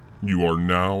You are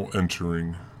now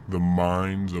entering the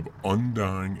minds of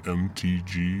Undying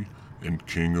MTG and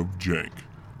King of Jank.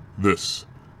 This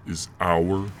is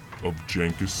Hour of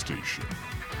Jankistation.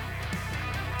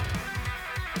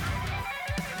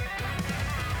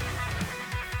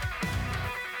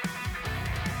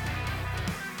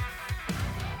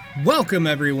 Welcome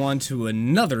everyone to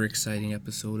another exciting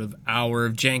episode of Hour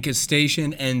of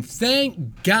Jankistation, and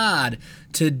thank God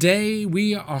today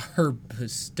we are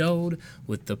bestowed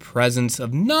with the presence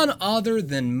of none other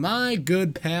than my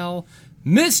good pal,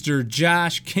 Mr.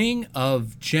 Josh, King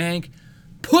of Jank.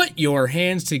 Put your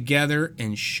hands together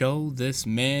and show this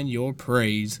man your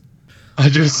praise. I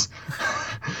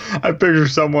picture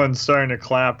someone starting to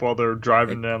clap while they're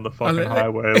driving down the fucking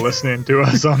highway, listening to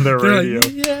us on their radio.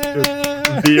 Like, yeah.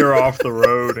 Just veer off the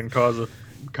road and cause a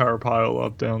car pile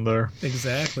up down there.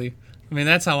 Exactly. I mean,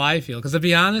 that's how I feel. Because to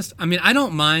be honest, I mean, I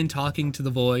don't mind talking to the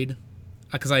void.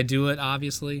 Because I do it,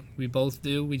 obviously. We both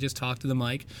do. We just talk to the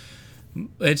mic.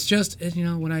 It's just, you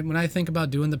know, when I think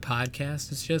about doing the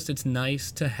podcast, it's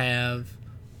nice to have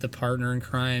the partner in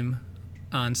crime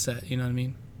on set. You know what I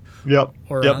mean? Yep.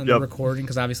 Or on the recording,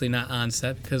 because obviously not on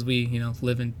set because we,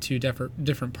 live in two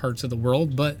different parts of the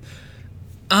world, but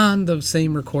on the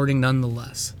same recording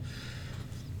nonetheless.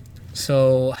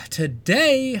 So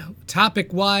today,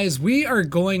 topic-wise, we are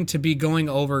going to be going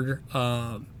over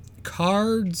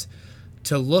cards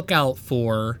to look out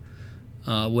for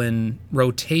when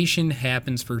rotation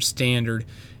happens for Standard.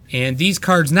 And these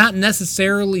cards, not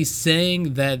necessarily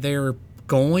saying that they're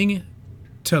going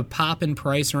to pop in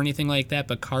price or anything like that,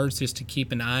 but cards just to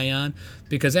keep an eye on,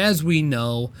 because as we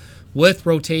know, with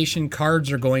rotation,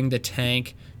 cards are going to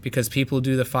tank because people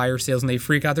do the fire sales and they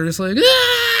freak out. They're just like,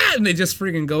 ah! And they just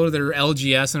freaking go to their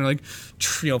LGS and they're like,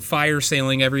 fire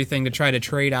sailing everything to try to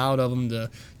trade out of them to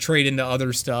trade into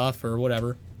other stuff or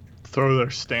whatever. Throw their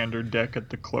standard deck at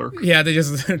the clerk. Yeah, they're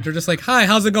just like, hi,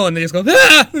 how's it going? They just go,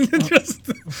 ah!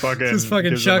 just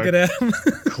fucking chuck it at them.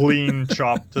 Clean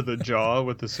chop to the jaw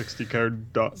with the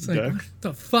 60-card deck. Like, what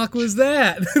the fuck was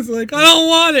that? It's like, I don't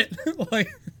want it.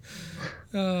 Like,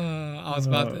 I was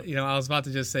about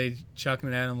to just say chucking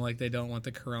it at them like they don't want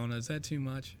the Corona. Is that too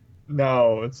much?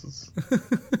 No, it's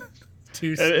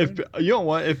too soon.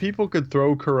 If people could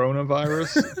throw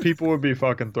coronavirus, people would be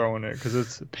fucking throwing it because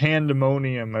it's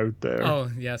pandemonium out there. Oh,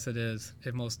 yes, it is.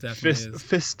 It most definitely is.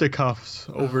 Fisticuffs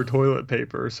over toilet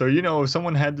paper. So, if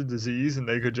someone had the disease and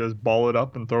they could just ball it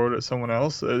up and throw it at someone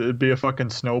else, it'd be a fucking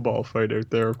snowball fight out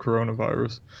there of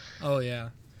coronavirus. Oh, yeah.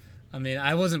 I mean,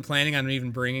 I wasn't planning on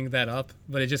even bringing that up,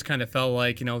 but it just kind of felt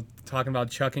like, talking about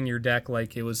chucking your deck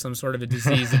like it was some sort of a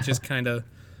disease. It just kind of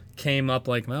came up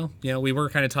like, well, we were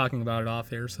kind of talking about it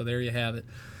off air, so there you have it.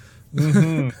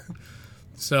 Mm-hmm.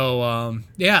 So, I'm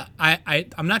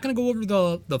not going to go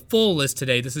over the full list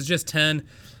today. This is just 10.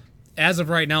 As of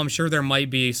right now, I'm sure there might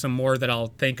be some more that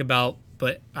I'll think about,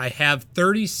 but I have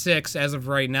 36 as of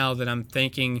right now that I'm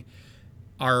thinking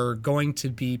are going to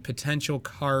be potential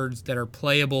cards that are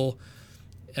playable,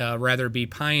 rather be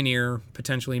Pioneer,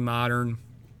 potentially Modern,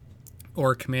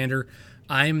 or Commander.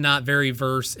 I'm not very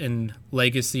versed in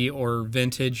Legacy or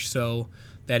Vintage, so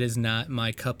that is not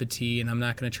my cup of tea, and I'm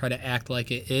not going to try to act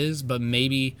like it is, but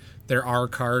maybe there are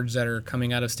cards that are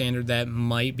coming out of Standard that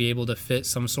might be able to fit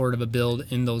some sort of a build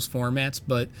in those formats.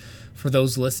 But for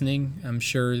those listening, I'm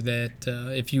sure that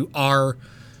if you are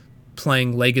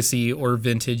playing Legacy or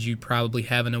Vintage, you probably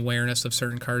have an awareness of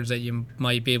certain cards that you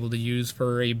might be able to use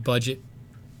for a budget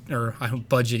or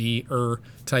budget-y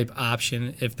type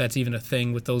option, if that's even a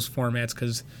thing with those formats,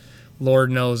 because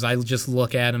Lord knows I just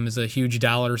look at them as a huge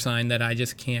dollar sign that I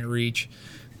just can't reach.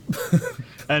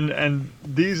 and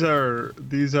these are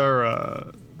this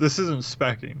isn't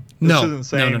specking. This isn't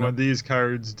saying no. when these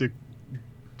cards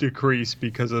decrease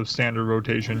because of standard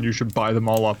rotation, you should buy them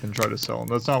all up and try to sell them.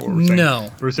 That's not what we're saying.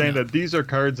 No. We're saying that these are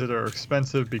cards that are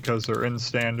expensive because they're in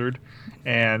standard,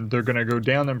 and they're going to go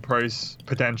down in price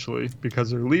potentially because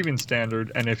they're leaving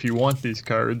standard, and if you want these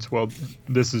cards, well,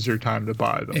 this is your time to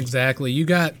buy them. Exactly.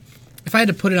 If I had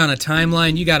to put it on a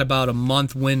timeline, you got about a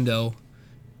month window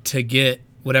to get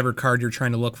whatever card you're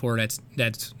trying to look for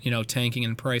that's tanking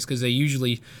in price, because they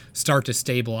usually start to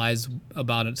stabilize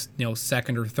about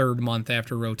second or third month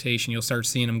after rotation. You'll start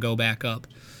seeing them go back up.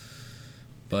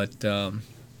 But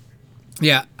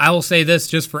I will say this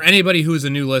just for anybody who's a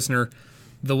new listener.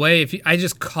 The way I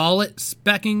just call it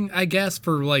specking, I guess,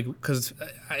 because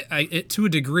to a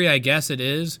degree I guess it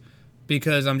is,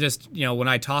 because I'm just when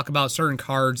I talk about certain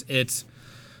cards,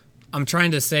 I'm trying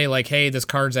to say like, hey, this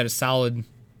card's at a solid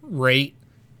rate,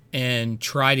 and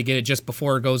try to get it just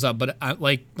before it goes up. But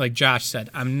like Josh said,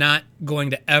 I'm not going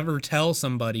to ever tell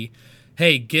somebody,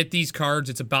 hey, get these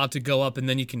cards, it's about to go up, and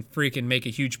then you can freaking make a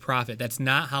huge profit. That's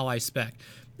not how I spec.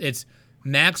 It's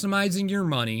maximizing your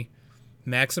money,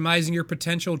 maximizing your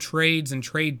potential trades and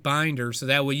trade binders, so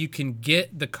that way you can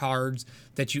get the cards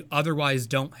that you otherwise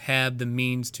don't have the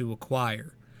means to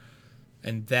acquire.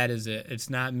 And that is it. It's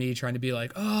not me trying to be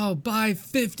like, oh, buy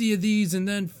 50 of these and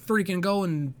then freaking go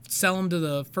and sell them to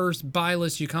the first buy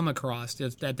list you come across.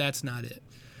 That's not it.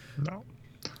 No.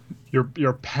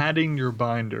 You're padding your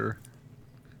binder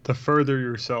to further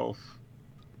yourself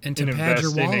And to in pad your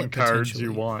investing wallet in cards potentially.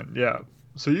 you want. Yeah.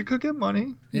 So you could get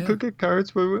money. You Yeah. could get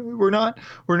cards, but we're not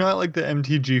like the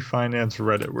MTG Finance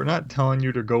Reddit. We're not telling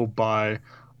you to go buy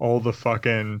all the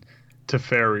fucking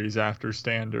Teferis after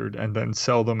standard and then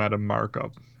sell them at a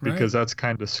markup, because that's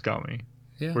kind of scummy.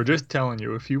 Yeah. We're just telling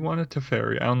you, if you want a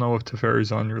Teferi, I don't know if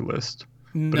Teferi's on your list.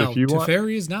 No, if you want,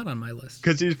 Teferi is not on my list.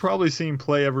 because he's probably seen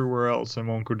play everywhere else and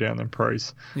won't go down in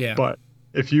price. Yeah. But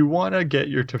if you want to get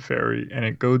your Teferi and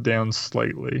it go down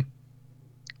slightly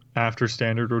after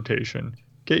standard rotation,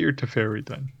 get your Teferi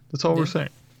then. That's all we're saying.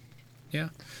 Yeah.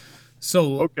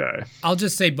 So Okay. I'll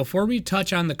just say, before we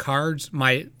touch on the cards,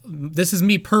 this is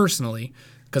me personally,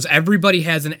 because everybody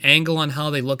has an angle on how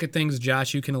they look at things.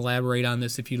 Josh, you can elaborate on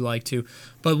this if you'd like to.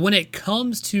 But when it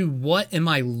comes to what am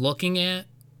I looking at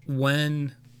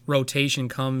when rotation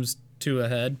comes to a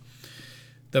head,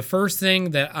 the first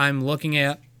thing that I'm looking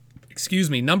at,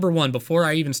 number one, before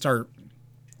I even start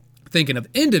thinking of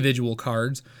individual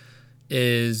cards,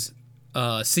 is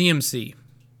CMC.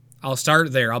 I'll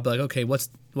start there. I'll be like, okay, what's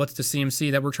the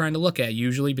CMC that we're trying to look at?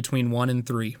 Usually between 1 and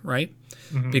 3, right?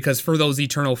 Mm-hmm. Because for those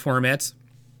eternal formats,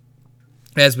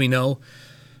 as we know,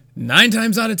 9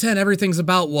 times out of 10, everything's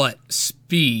about what?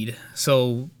 Speed.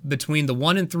 So between the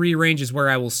 1 and 3 range is where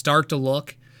I will start to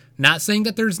look. Not saying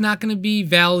that there's not going to be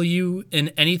value in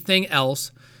anything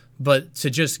else, but to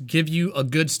just give you a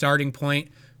good starting point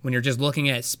when you're just looking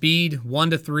at speed,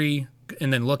 1 to 3,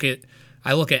 and then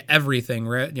I look at everything,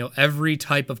 right? Every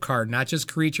type of card, not just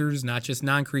creatures, not just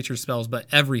non-creature spells, but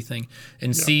everything,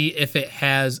 and see if it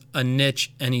has a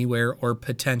niche anywhere or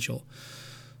potential.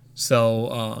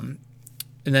 So,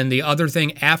 and then the other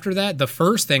thing after that, the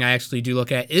first thing I actually do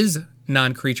look at is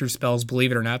non-creature spells,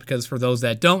 believe it or not, because for those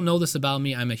that don't know this about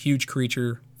me, I'm a huge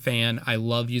creature fan. I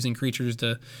love using creatures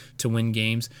to win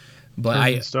games. But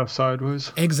turn stuff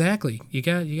sideways. Exactly. You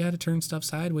got to turn stuff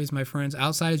sideways, my friends.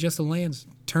 Outside of just the lands,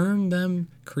 turn them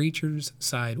creatures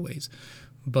sideways.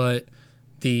 But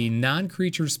the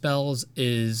non-creature spells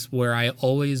is where I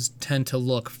always tend to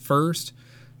look first,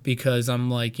 because I'm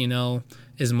like,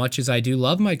 as much as I do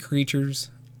love my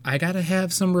creatures, I got to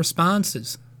have some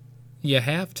responses. You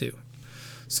have to.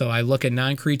 So I look at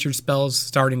non-creature spells,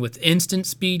 starting with instant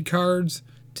speed cards,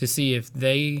 to see if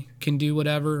they can do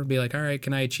whatever. Be like, all right,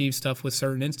 can I achieve stuff with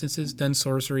certain instances? Then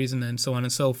sorceries, and then so on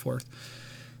and so forth.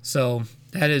 So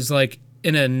that is, like,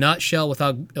 in a nutshell,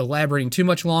 without elaborating too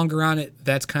much longer on it,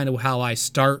 that's kind of how I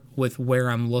start with where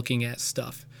I'm looking at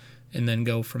stuff, and then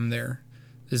go from there.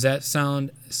 Does that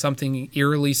sound something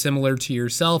eerily similar to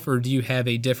yourself, or do you have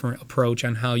a different approach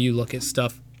on how you look at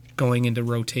stuff going into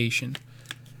rotation?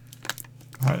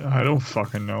 I don't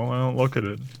fucking know. I don't look at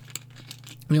it.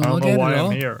 I don't know why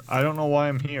I'm here. I don't know why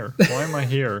I'm here. Why am I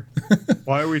here?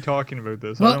 Why are we talking about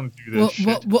this? I don't do this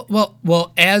shit.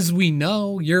 Well, as we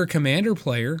know, you're a commander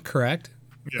player, correct?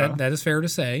 Yeah. That is fair to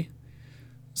say.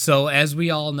 So, as we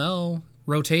all know,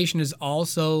 rotation is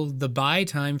also the buy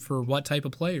time for what type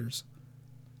of players?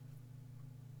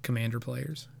 Commander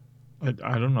players.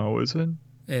 I don't know, is it?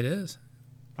 It is.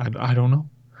 I don't know.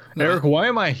 No, Eric, why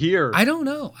am I here? I don't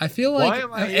know. I feel like,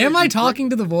 am I talking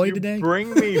to the void today?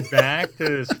 Bring me back to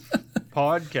this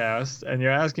podcast, and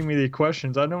you're asking me the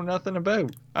questions I know nothing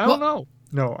about. I don't know.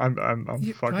 No, I'm fucking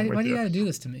with you. Why do you gotta do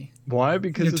this to me? Why?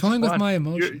 Because you're it's toying fun. with my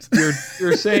emotions.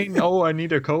 You're saying, oh, I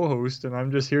need a co-host, and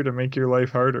I'm just here to make your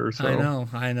life harder. So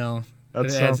I know.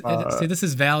 That's See, this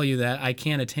is value that I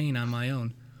can't attain on my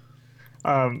own.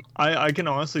 I can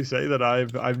honestly say that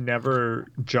I've never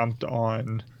jumped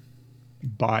on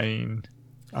buying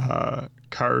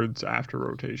cards after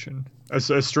rotation.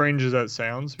 As strange as that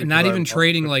sounds. And not even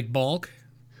trading like bulk.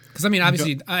 Because, I mean,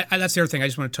 obviously, that's the other thing I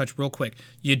just want to touch real quick.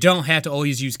 You don't have to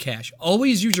always use cash.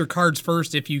 Always use your cards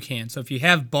first if you can. So if you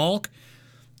have bulk,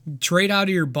 trade out of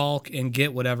your bulk and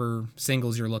get whatever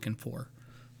singles you're looking for.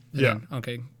 Yeah.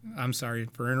 Okay. I'm sorry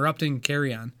for interrupting.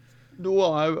 Carry on.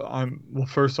 Well,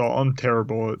 first of all, I'm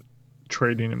terrible at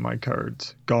trading in my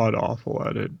cards. God awful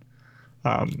at it.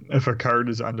 If a card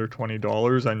is under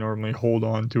 $20, I normally hold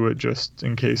on to it just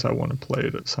in case I want to play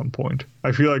it at some point.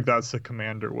 I feel like that's the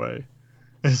commander way.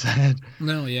 Is that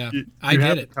no, yeah, you I get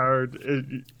have it. A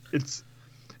card,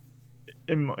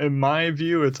 in my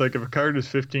view, it's like if a card is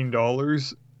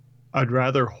 $15, I'd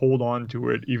rather hold on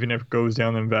to it even if it goes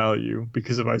down in value,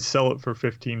 because if I sell it for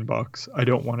 $15, I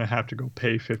don't want to have to go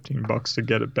pay $15 to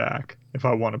get it back if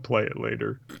I want to play it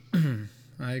later.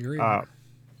 I agree.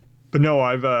 But no,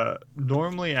 I've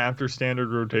normally after standard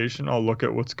rotation, I'll look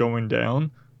at what's going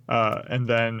down, and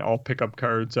then I'll pick up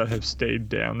cards that have stayed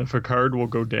down. If a card will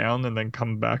go down and then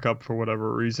come back up for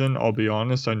whatever reason, I'll be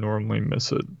honest, I normally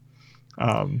miss it.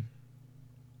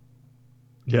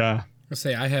 Yeah. I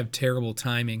say I have terrible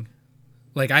timing.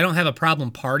 Like, I don't have a problem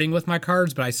parting with my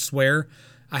cards, but I swear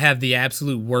I have the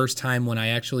absolute worst time when I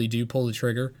actually do pull the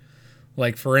trigger.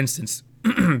 Like, for instance,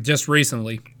 just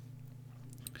recently.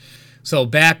 So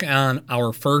back on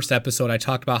our first episode, I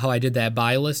talked about how I did that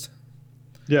buy list.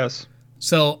 Yes.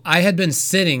 So I had been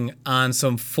sitting on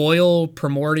some foil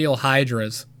primordial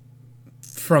hydras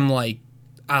from like,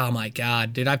 oh my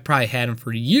God, dude, I've probably had them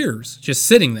for years, just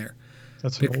sitting there.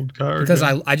 That's an old card. Because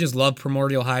I just love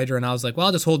Primordial Hydra, and I was like, well,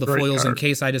 I'll just hold the Great foils card. in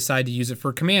case I decide to use it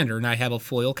for Commander, and I have a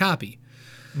foil copy.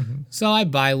 So I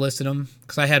buy listed them,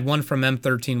 because I had one from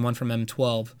M13, one from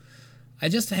M12. I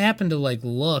just happened to like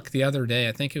look the other day,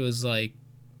 I think it was like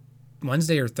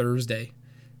Wednesday or Thursday.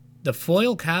 The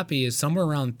foil copy is somewhere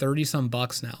around 30-some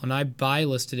bucks now, and I buy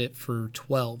listed it for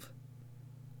 12.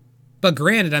 But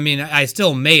granted, I mean, I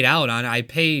still made out on it. I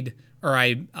paid, or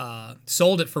I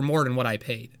sold it for more than what I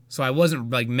paid. So I wasn't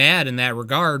like mad in that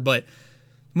regard, but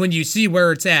when you see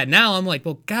where it's at now, I'm like,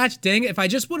 well, gosh dang it, if I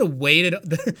just would have waited,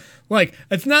 like,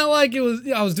 it's not like I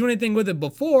was doing anything with it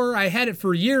before. I had it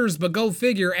for years, but go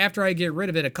figure, after I get rid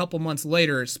of it a couple months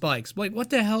later, it spikes. Like, what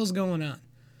the hell's going on?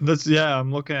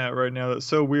 I'm looking at it right now. That's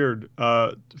so weird.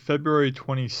 February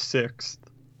 26th,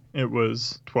 it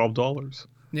was $12.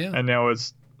 Yeah. And now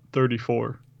it's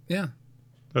 34. Yeah.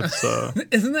 That's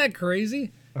Isn't that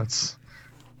crazy? that's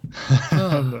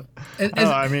Oh,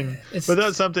 I mean, but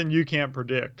that's something you can't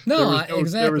predict. No, There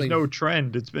was exactly. no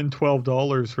trend. It's been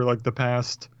 $12 for like the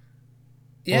past.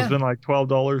 Yeah. Well, it's been like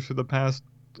 $12 for the past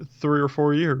 3 or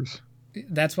 4 years.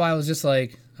 That's why I was just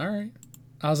like, all right.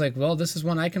 I was like, well, this is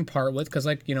one I can part with, because,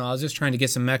 like, you know, I was just trying to get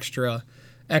some extra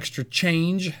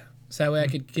change, so that way I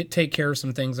could take care of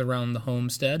some things around the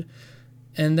homestead.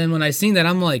 And then when I seen that,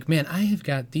 I'm like, man, I have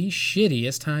got the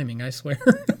shittiest timing, I swear.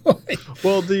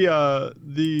 Well,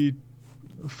 the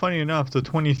funny enough, the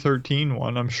 2013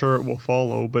 one, I'm sure it will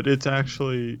follow, but it's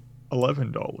actually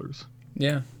 $11.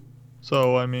 Yeah.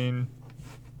 So I mean,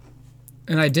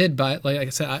 And I did buy, like I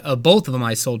said, both of them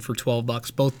I sold for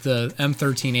 $12, both the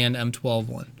M13 and M12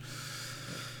 one.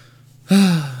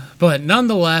 But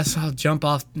nonetheless, I'll jump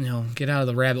off, get out of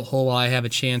the rabbit hole while I have a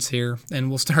chance here, and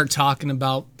we'll start talking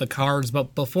about the cards.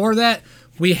 But before that,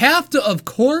 we have to, of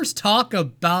course, talk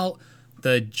about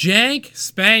the Jank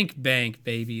Spank Bank,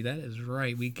 baby. That is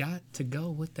right. We got to go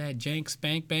with that Jank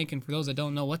Spank Bank. And for those that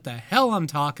don't know what the hell I'm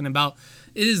talking about,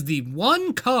 it is the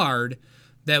one card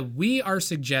that we are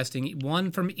suggesting, one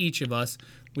from each of us.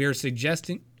 We are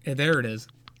suggesting, there it is.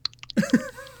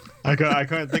 I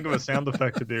couldn't think of a sound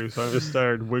effect to do, so I just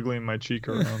started wiggling my cheek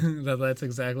around. That's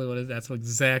exactly what it is. That's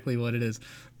exactly what it is.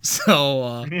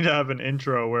 So We need to have an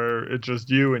intro where it's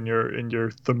just you in your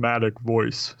thematic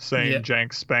voice saying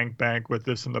Jank Spank Bank with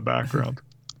this in the background.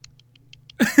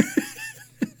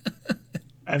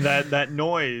 And that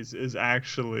noise is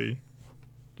actually,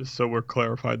 just so we're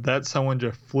clarified, that's someone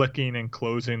just flicking and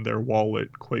closing their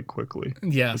wallet quite quickly.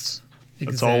 yes,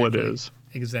 That's all it is.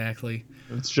 Exactly.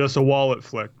 It's just a wallet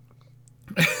flick.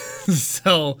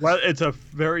 So Well, it's a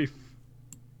very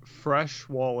fresh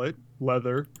wallet,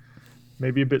 leather,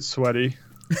 maybe a bit sweaty,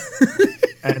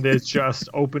 and it's just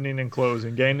opening and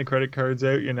closing, getting the credit cards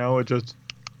out. It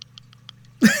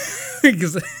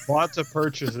just lots of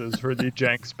purchases for the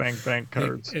Jank Spank Bank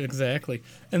cards. Exactly.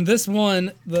 And this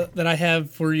one that I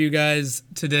have for you guys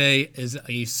today is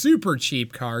a super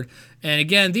cheap card. And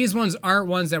again, these ones aren't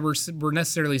ones that we're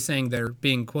necessarily saying they're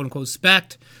being quote unquote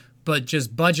spec'd, but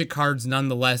just budget cards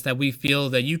nonetheless that we feel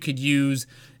that you could use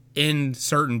in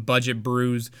certain budget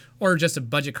brews, or just a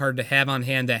budget card to have on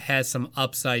hand that has some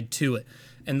upside to it.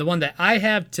 And the one that I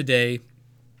have today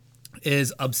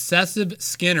is Obsessive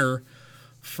Skinner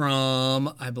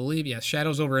from, I believe,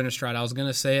 Shadows over Innistrad. I was going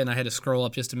to say it, and I had to scroll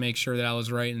up just to make sure that I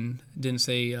was right and didn't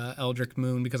say Eldritch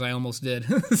Moon, because I almost did.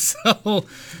 So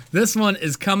this one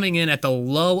is coming in at the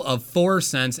low of 4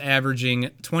 cents, averaging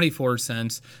 24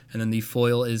 cents, and then the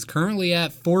foil is currently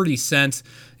at 40 cents.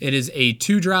 It is a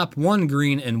 2-drop, 1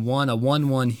 green, and 1 a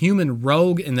 1/1 human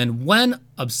rogue. And then when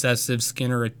Obsessive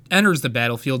Skinner enters the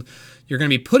battlefield, you're going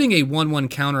to be putting a 1/1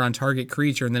 counter on target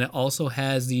creature. And then it also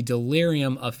has the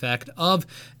Delirium effect of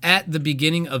at the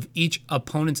beginning of each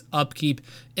opponent's upkeep,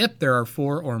 if there are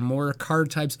 4 or more card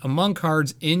types among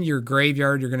cards in your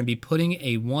graveyard, you're going to be putting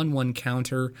a 1/1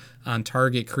 counter on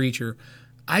target creature.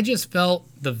 I just felt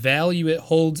the value it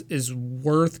holds is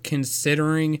worth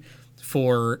considering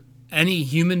for any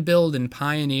human build in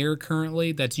Pioneer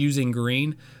currently that's using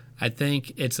green. I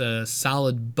think it's a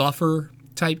solid buffer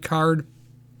type card,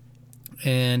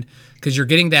 and because you're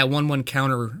getting that 1/1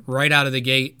 counter right out of the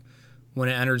gate when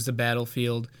it enters the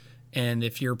battlefield. And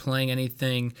if you're playing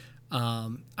anything,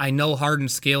 I know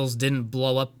Hardened Scales didn't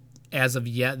blow up as of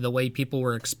yet the way people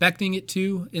were expecting it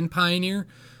to in Pioneer,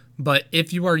 but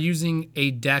if you are using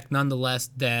a deck nonetheless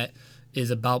that is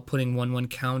about putting 1/1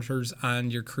 counters on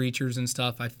your creatures and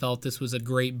stuff, I felt this was a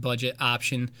great budget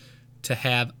option to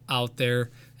have out there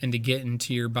and to get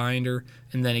into your binder.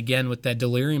 And then again, with that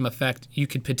Delirium effect, you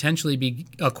could potentially be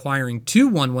acquiring 2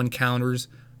 1/1 counters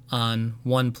on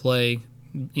one play,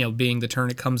 being the turn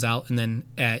it comes out and then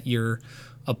at your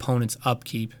opponent's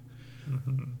upkeep.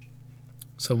 Mm-hmm.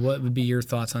 So what would be your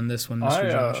thoughts on this one, Mr.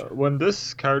 Josh? When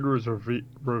this card was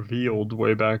revealed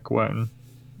way back when,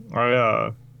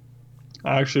 I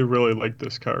actually really liked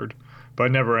this card, but I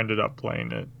never ended up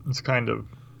playing it. It's kind of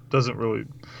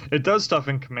it does stuff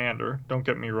in Commander, don't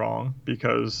get me wrong,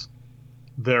 because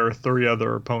there are 3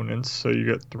 other opponents, so you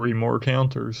get 3 more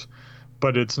counters,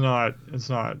 but it's not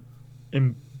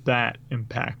that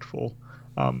impactful.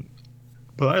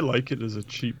 But I like it as a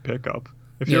cheap pickup.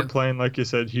 If you're playing, like you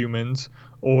said, humans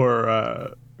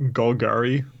or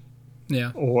Golgari,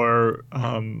 or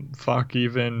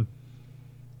even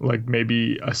like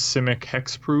maybe a Simic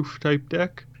Hexproof type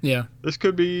deck. Yeah, this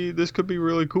could be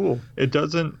really cool. It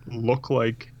doesn't look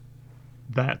like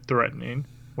that threatening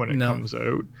when it comes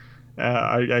out.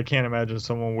 I can't imagine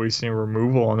someone wasting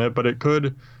removal on it, but it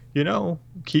could,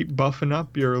 keep buffing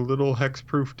up your little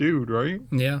hexproof dude, right?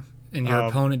 Yeah, and your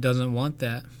opponent doesn't want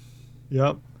that.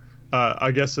 Yep.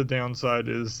 I guess the downside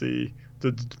is the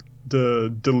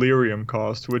Delirium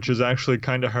cost, which is actually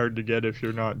kind of hard to get if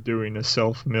you're not doing a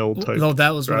self-mill type. Well,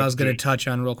 that was what I was going to touch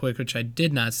on real quick, which I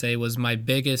did not say was my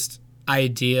biggest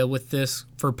idea with this,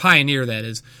 for Pioneer that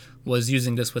is, was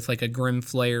using this with like a Grim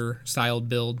Flayer styled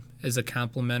build as a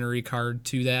complementary card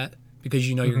to that, because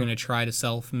you're going to try to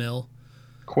self-mill.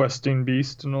 Questing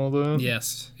Beast and all that?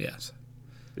 Yes.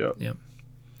 Yep.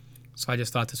 So I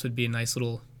just thought this would be a nice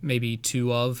little maybe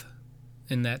 2 of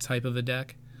in that type of a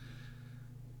deck.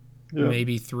 Yeah.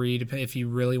 Maybe 3 if you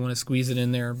really want to squeeze it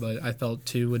in there, but I felt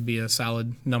 2 would be a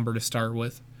solid number to start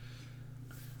with.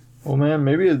 Well, man,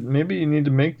 maybe you need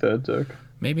to make that deck.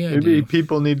 Maybe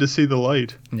people need to see the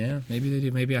light. Yeah, maybe they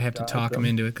do. Maybe I have to talk them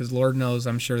into it, because Lord knows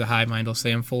I'm sure the hive mind will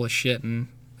say I'm full of shit and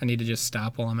I need to just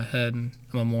stop while I'm ahead and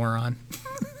I'm a moron.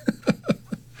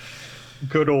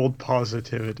 Good old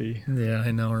positivity. Yeah,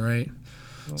 I know, right?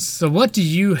 So what do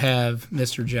you have,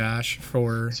 Mr. Josh,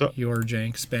 for your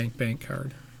Jank Spank Bank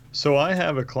card? So I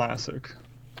have a classic,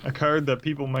 a card that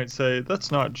people might say,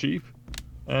 that's not cheap.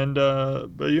 And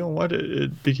but you know what?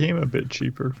 It became a bit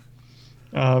cheaper.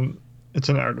 It's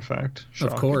an artifact.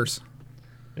 Shocking. Of course.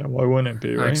 Yeah, why wouldn't it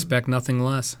be, right? I expect nothing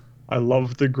less. I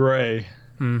love the gray.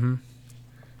 Mm-hmm.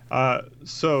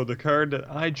 So the card that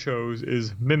I chose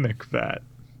is Mimic Vat.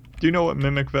 Do you know what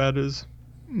Mimic Vat is?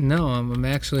 No, I'm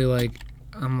actually like,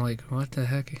 what the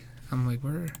heck? I'm like,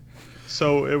 where?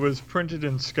 So it was printed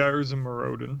in Scars and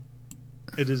Maraudon.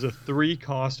 It is a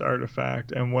 3-cost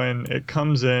artifact, and when it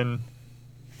comes in,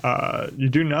 you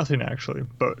do nothing actually,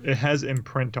 but it has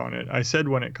imprint on it. I said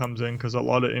when it comes in because a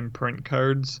lot of imprint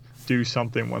cards do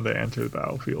something when they enter the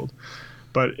battlefield.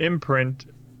 But imprint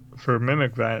for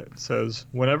Mimic Vat says,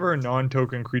 whenever a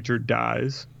non-token creature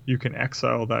dies, you can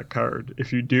exile that card.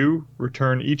 If you do,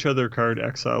 return each other card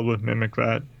exiled with Mimic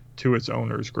Vat to its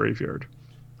owner's graveyard.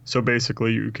 So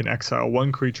basically, you can exile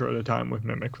 1 creature at a time with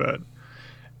Mimic Vat.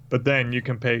 But then you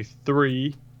can pay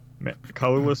 3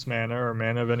 colorless mana or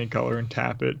mana of any color and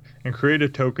tap it, and create a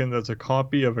token that's a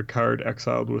copy of a card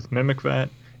exiled with Mimic Vat.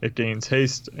 It gains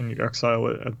haste, and you exile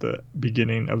it at the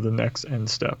beginning of the next end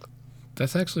step.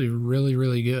 That's actually really,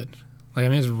 really good.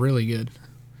 It's really good.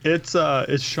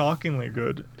 It's shockingly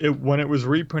good. When it was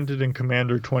reprinted in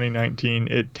Commander 2019,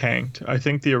 it tanked. I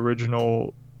think the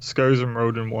original Scars and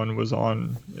Rodin one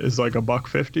is like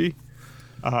 $150.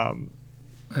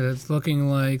 It's looking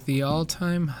like the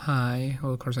all-time high.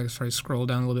 Well, of course, I can try to scroll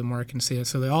down a little bit more. I can see it.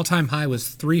 So the all-time high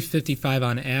was $355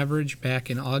 on average back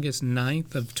in August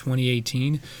 9th of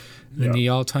 2018. And the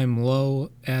all-time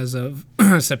low as of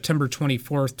September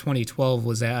 24th, 2012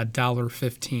 was at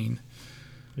 $1.15.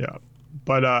 Yeah.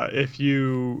 But if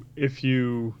you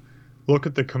look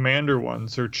at the Commander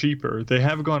ones, they're cheaper. They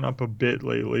have gone up a bit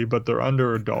lately, but they're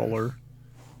under $1.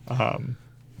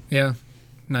 Yeah,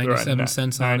 They're at 97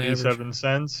 cents on average. 97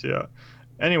 cents, yeah.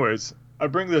 Anyways, I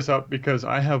bring this up because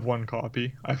I have one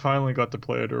copy. I finally got to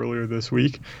play it earlier this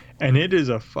week, and it is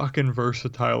a fucking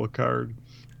versatile card.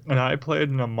 And I played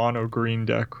in a mono green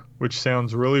deck, which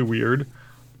sounds really weird,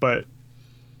 but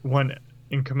when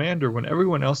in Commander, when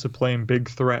everyone else is playing big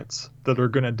threats that are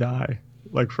gonna die,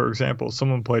 like for example,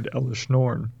 someone played Elish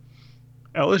Norn.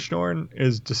 Elish Norn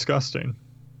is disgusting.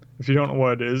 If you don't know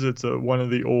what it is, it's one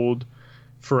of the old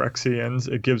Phyrexians.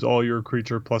 It gives all your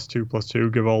creature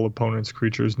 +2/+2, give all opponents'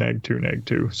 creatures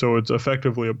 -2/-2. So it's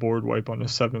effectively a board wipe on a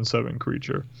 7/7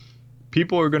 creature.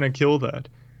 People are going to kill that.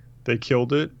 They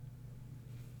killed it.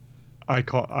 I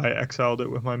exiled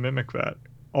it with my Mimic Vat.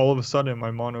 All of a sudden,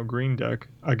 my mono green deck,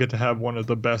 I get to have one of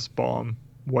the best bomb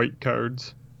white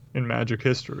cards in Magic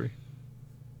history.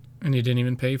 And you didn't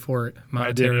even pay for it,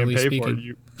 I didn't even monetarily pay speaking. for it.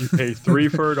 You pay 3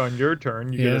 for it on your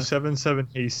turn. You get Yeah. a 7/7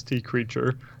 hasty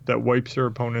creature that wipes your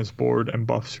opponent's board and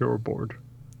buffs your board.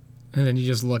 And then you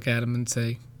just look at them and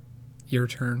say, your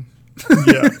turn.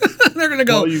 Yeah. They're going to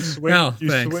go, Well, you swing, no, you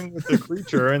thanks. swing with the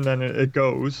creature and then it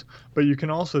goes. But you can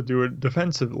also do it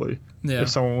defensively. Yeah, If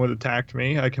someone would attack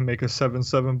me, I can make a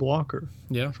 7/7 blocker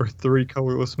yeah, for 3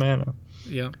 colorless mana.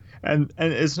 yeah. And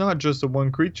it's not just a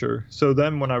one creature. So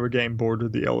then when I was getting bored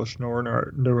of the Elish Norn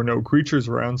or there were no creatures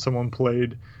around, someone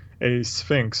played a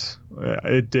Sphinx.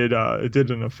 It did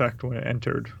an effect when it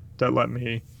entered that let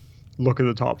me look at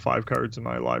the top 5 cards in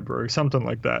my library, something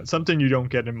like that. Something you don't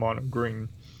get in mono green.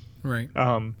 Right.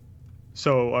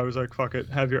 So I was like, fuck it,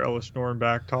 have your Elish Norn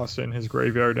back, tossed it in his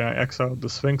graveyard, and I exiled the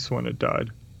Sphinx when it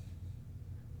died.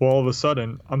 Well, all of a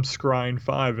sudden, I'm scrying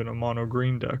 5 in a mono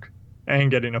green deck and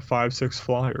getting a 5/6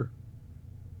 flyer.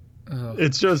 Oh,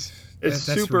 It's that's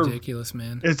super ridiculous,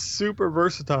 man. It's super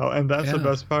versatile, and that's the Yeah.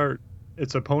 best part.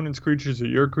 It's opponent's creatures or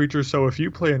your creatures. So if you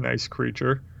play a nice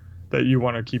creature that you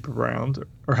want to keep around,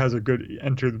 or has a good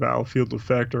enter the battlefield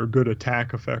effect, or a good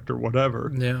attack effect, or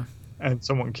whatever, Yeah. and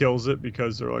someone kills it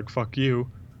because they're like, fuck you,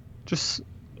 just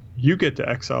you get to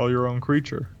exile your own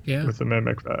creature Yeah. with the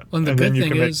Mimic Vat. Well, and the and then good you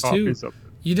thing can make is, too, copies of it.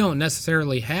 You don't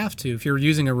necessarily have to. If you're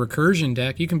using a recursion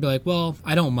deck, you can be like, well,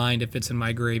 I don't mind if it's in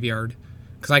my graveyard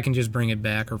because I can just bring it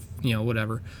back or,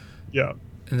 whatever. Yeah.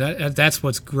 And that's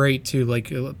what's great, too.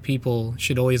 Like, people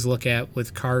should always look at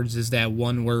with cards is that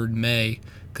one word may,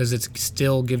 because it's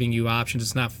still giving you options.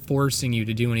 It's not forcing you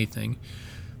to do anything.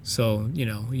 So,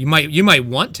 you might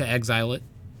want to exile it,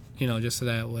 just so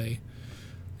that way,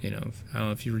 I don't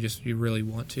know if you really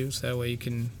want to, so that way you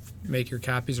can make your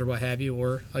copies or what have you.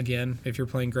 Or, again, if you're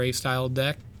playing Grave style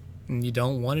deck and you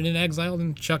don't want it in exile,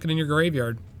 then chuck it in your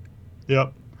graveyard.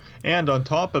 Yep. And on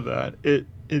top of that, it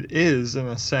is, in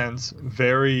a sense,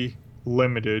 very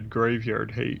limited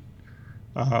graveyard hate.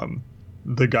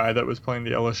 The guy that was playing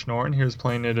the Elish Norn, he was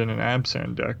playing it in an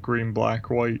Absan deck, green,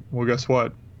 black, white. Well, guess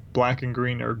what? Black and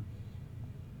green are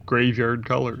graveyard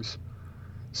colors.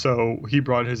 So he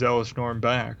brought his Elish Norn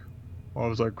back. Well, I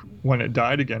was like, when it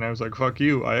died again, I was like, fuck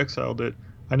you, I exiled it.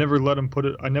 I never let him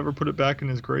I never put it back in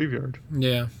his graveyard.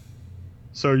 Yeah.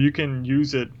 So you can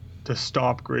use it to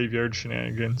stop graveyard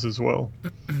shenanigans as well.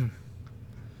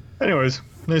 Anyways,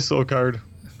 nice little card.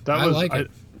 I like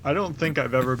it. I don't think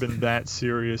I've ever been that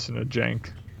serious in a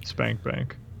jank spank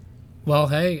bank. Well,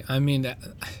 hey, I mean,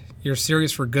 you're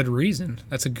serious for good reason.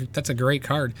 That's a great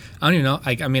card. I don't even know.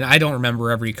 I mean, I don't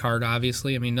remember every card,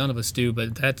 obviously. I mean, none of us do.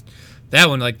 But that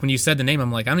one, like when you said the name,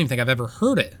 I'm like, I don't even think I've ever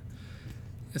heard it.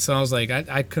 So I was like,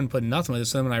 I couldn't put nothing with it.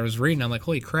 So then when I was reading, I'm like,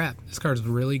 holy crap, this card's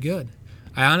really good.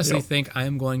 I honestly think I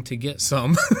am going to get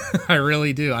some. I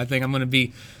really do. I think I'm going to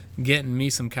be getting me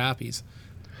some copies.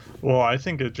 Well, I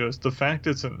think the fact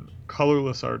it's a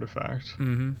colorless artifact.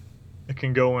 Mm-hmm. It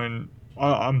can go in.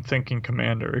 I'm thinking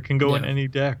Commander. It can go in any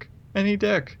deck. Any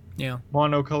deck. Yeah.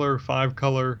 Monocolor,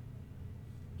 5-color,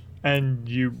 and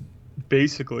you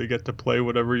basically get to play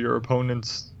whatever your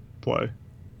opponents play.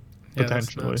 Yeah,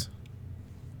 Potentially.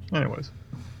 Anyways,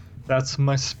 that's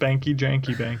my spanky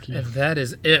janky banky. And that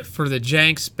is it for the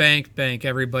Jank Spank Bank,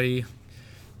 everybody.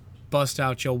 Bust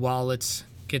out your wallets.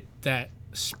 Get that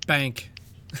spank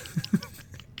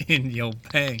in your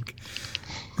bank.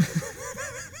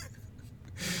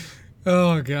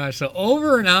 Oh, gosh. So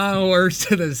over and onwards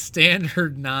to the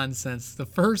standard nonsense. The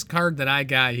first card that I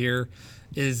got here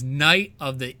is Knight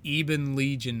of the Eben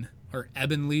Legion. Or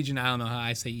Eben Legion. I don't know how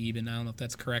I say Eben. I don't know if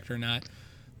that's correct or not.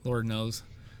 Lord knows.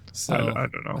 So I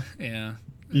don't know. Yeah.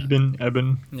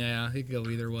 Eben. Yeah, it could go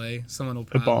either way. Someone will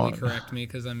Ebon. probably correct me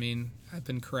because, I mean, I've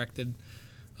been corrected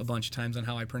a bunch of times on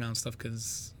how I pronounce stuff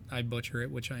because I butcher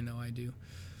it, which I know I do.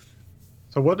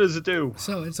 So what does it do?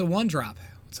 So it's a 1-drop.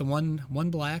 It's a one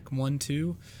black,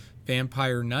 1/2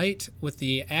 Vampire Knight with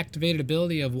the activated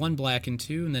ability of 1 black and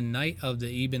 2, and the Knight of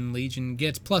the Eben Legion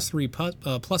gets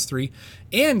 +3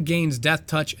 and gains Death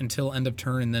Touch until end of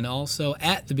turn. And then also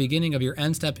at the beginning of your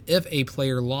end step, if a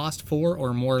player lost 4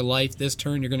 or more life this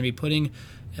turn, you're going to be putting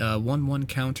a 1/1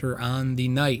 counter on the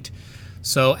Knight.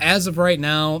 So as of right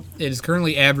now, it is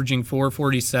currently averaging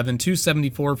 447,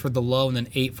 274 for the low, and then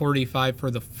 845 for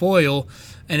the foil.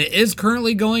 And it is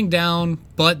currently going down,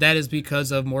 but that is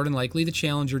because of more than likely the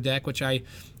Challenger deck, which I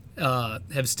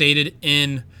have stated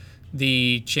in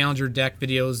the Challenger deck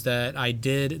videos that I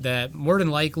did, that more than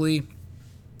likely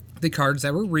the cards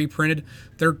that were reprinted,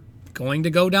 they're going to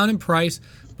go down in price.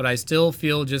 But I still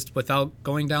feel, just without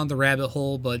going down the rabbit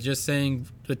hole, but just saying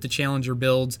with the Challenger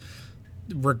builds,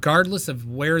 regardless of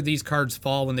where these cards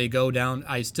fall when they go down,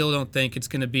 I still don't think it's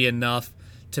going to be enough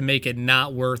to make it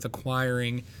not worth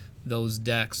acquiring those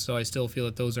decks. So I still feel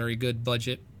that those are a good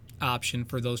budget option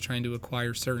for those trying to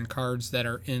acquire certain cards that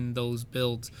are in those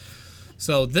builds.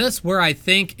 So this, where I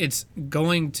think it's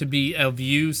going to be of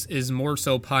use, is more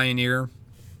so Pioneer,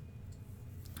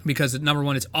 because number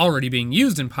one, it's already being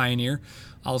used in Pioneer.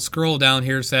 I'll scroll down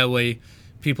here so that way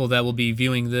people that will be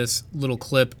viewing this little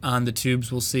clip on the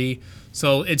tubes will see.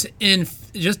 So it's in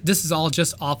this is all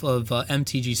just off of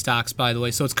MTG stocks, by the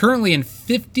way. So it's currently in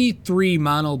 53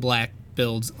 mono black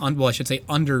builds. Well, I should say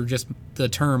under just the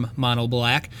term mono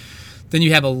black. Then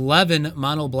you have 11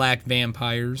 mono black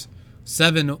vampires,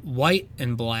 7 white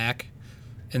and black,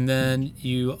 and then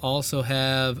you also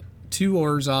have 2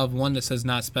 Orzhov, one that says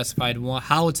not specified.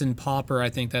 How it's in Pauper, I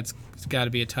think that's got to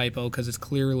be a typo because it's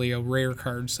clearly a rare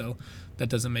card, so that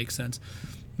doesn't make sense.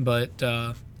 But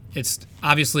it's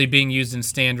obviously being used in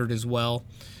Standard as well.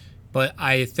 But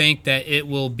I think that it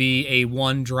will be a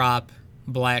 1-drop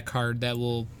black card that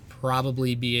will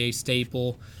probably be a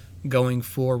staple going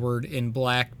forward in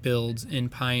black builds in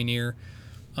Pioneer.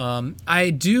 I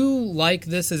do like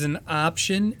this as an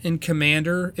option in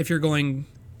Commander if you're going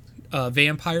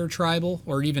Vampire Tribal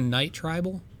or even Knight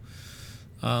Tribal.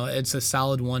 It's a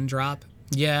solid 1-drop.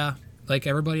 Yeah, like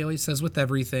everybody always says with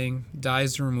everything,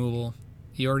 dies to removal.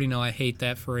 You already know I hate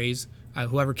that phrase.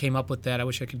 Whoever came up with that, I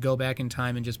wish I could go back in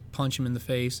time and just punch him in the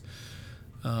face.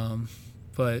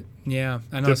 But yeah,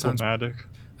 I know diplomatic.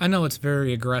 I know it's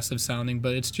very aggressive sounding,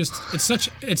 but it's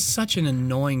such an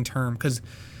annoying term because,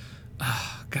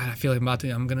 God, I feel like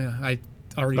I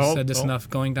already said this enough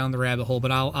going down the rabbit hole,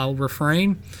 but I'll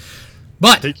refrain.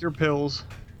 But take your pills.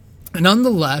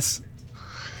 Nonetheless,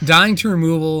 dying to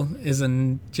removal is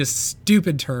a just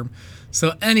stupid term.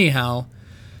 So anyhow,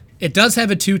 it does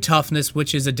have a 2 toughness,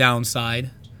 which is a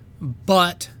downside.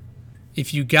 But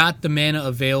if you got the mana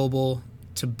available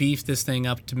to beef this thing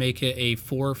up to make it a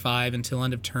 4 or 5 until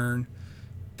end of turn,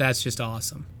 that's just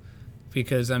awesome.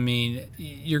 Because, I mean,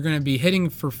 you're going to be hitting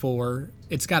for 4.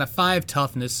 It's got a 5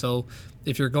 toughness, so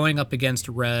if you're going up against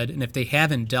red, and if they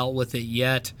haven't dealt with it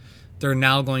yet, they're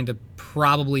now going to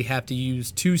probably have to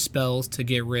use 2 spells to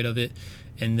get rid of it.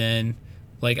 And then,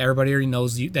 like everybody already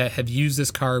knows that have used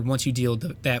this card, once you deal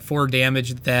that 4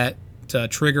 damage, that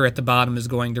trigger at the bottom is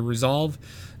going to resolve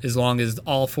as long as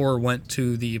all 4 went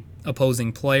to the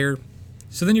opposing player.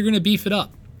 So then you're going to beef it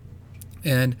up.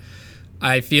 And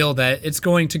I feel that it's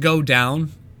going to go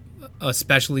down,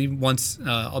 especially once,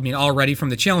 already from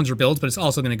the Challenger builds, but it's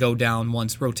also going to go down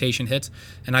once rotation hits.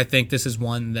 And I think this is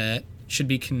one that should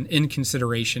be in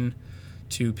consideration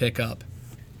to pick up.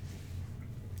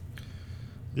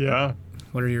 Yeah.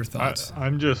 What are your thoughts?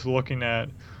 I'm just looking at,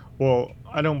 well,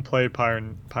 I don't play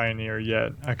Pioneer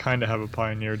yet. I kind of have a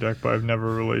Pioneer deck, but I've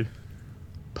never really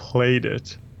played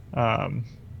it. I'm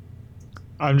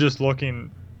just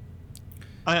looking.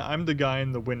 I'm the guy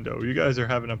in the window. You guys are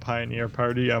having a Pioneer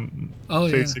party. I'm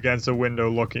face against a window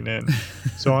looking in.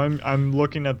 So I'm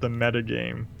looking at the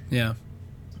metagame. Yeah.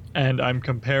 And I'm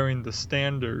comparing the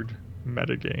Standard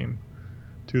metagame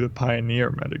to the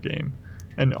Pioneer metagame.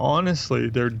 And honestly,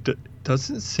 there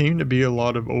doesn't seem to be a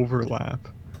lot of overlap,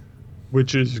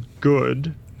 which is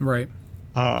good. Right.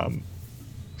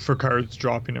 For cards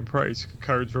dropping in price.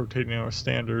 Cards rotating on a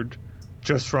Standard,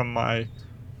 just from my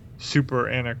super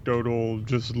anecdotal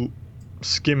just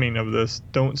skimming of this,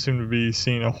 don't seem to be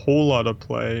seeing a whole lot of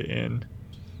play in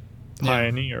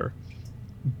Pioneer.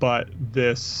 But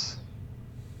the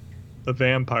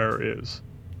Vampire is.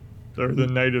 or the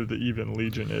Knight of the Even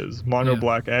Legion is. Mono Yeah.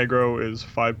 black aggro is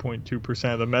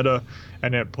 5.2% of the meta,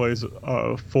 and it plays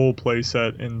a full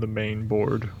playset in the main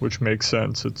board, which makes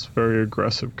sense. It's a very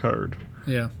aggressive card.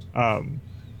 Yeah.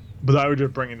 But I was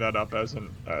just bringing that up as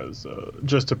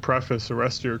just to preface the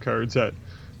rest of your cards that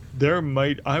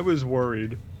I was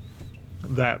worried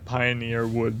that Pioneer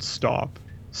would stop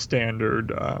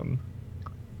standard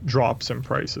drops in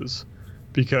prices,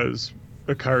 because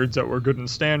the cards that were good in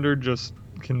standard just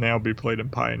can now be played in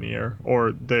Pioneer,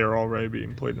 or they are already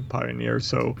being played in Pioneer,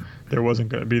 so there wasn't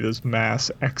going to be this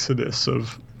mass exodus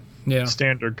of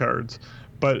standard cards.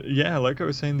 But yeah, like I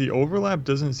was saying, the overlap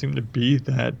doesn't seem to be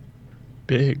that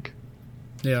big.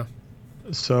 Yeah.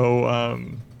 So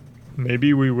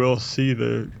maybe we will see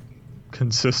the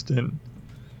consistent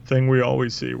thing we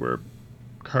always see, where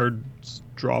cards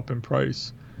drop in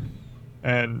price.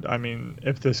 And I mean,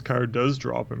 if this card does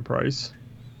drop in price,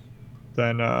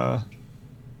 then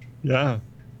yeah,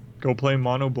 go play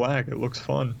mono black. It looks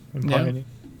fun and Pioneer.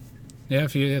 Yeah,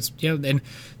 and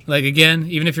like again,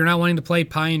 even if you're not wanting to play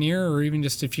Pioneer, or even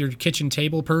just if you're a kitchen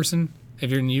table person,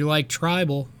 if you like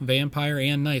tribal, vampire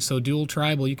and knight, so dual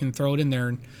tribal, you can throw it in there,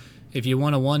 and if you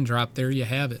want a 1-drop, there you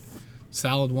have it,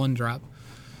 solid 1-drop.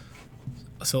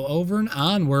 So over and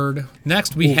onward.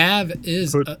 Next we have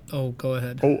is go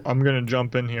ahead. I'm gonna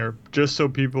jump in here just so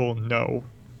people know,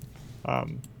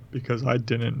 because I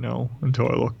didn't know until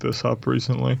I looked this up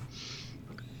recently.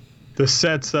 The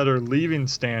sets that are leaving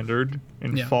standard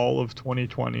in fall of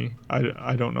 2020,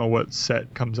 I don't know what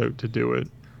set comes out to do it,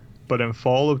 but in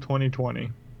fall of 2020,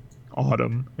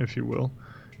 autumn, if you will,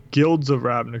 Guilds of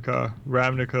Ravnica,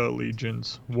 Ravnica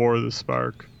Allegiance, War of the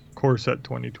Spark, Core Set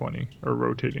 2020 are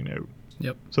rotating out.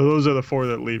 Yep. So those are the 4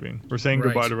 that are leaving. We're saying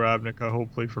goodbye to Ravnica,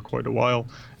 hopefully for quite a while,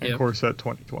 and Core Set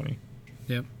 2020.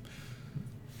 Yep.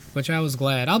 Which I was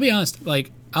glad. I'll be honest,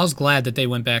 like, I was glad that they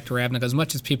went back to Ravnica. As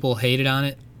much as people hated on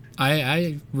it,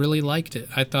 I really liked it.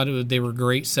 I thought they were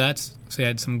great sets. They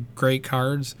had some great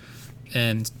cards,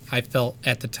 and I felt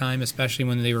at the time, especially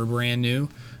when they were brand new,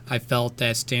 I felt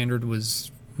that standard was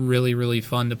really, really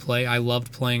fun to play. I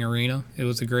loved playing Arena. It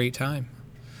was a great time.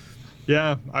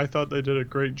 Yeah, I thought they did a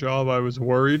great job. I was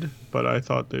worried, but I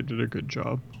thought they did a good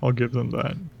job. I'll give them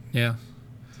that. Yeah.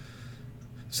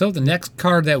 So the next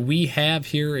card that we have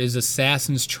here is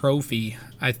Assassin's Trophy.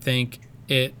 I think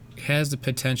it has the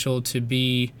potential to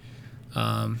be,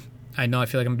 I know I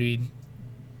feel like I'm going to be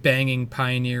banging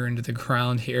Pioneer into the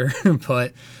ground here,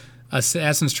 but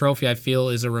Assassin's Trophy I feel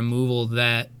is a removal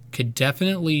that could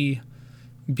definitely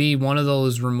be one of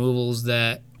those removals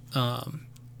that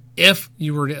if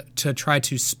you were to try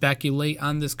to speculate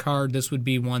on this card, this would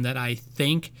be one that I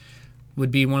think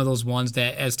would be one of those ones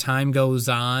that as time goes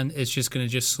on, it's just going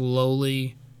to just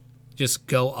slowly just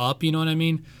go up, you know what I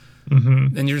mean?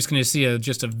 Mm-hmm. And you're just going to see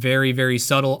just a very, very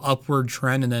subtle upward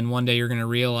trend, and then one day you're going to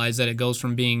realize that it goes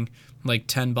from being like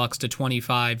 $10 to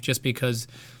 25 just because,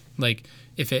 like,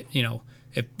 if I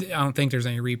don't think there's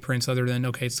any reprints other than,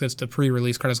 okay, it's just a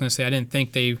pre-release card. I was going to say, I didn't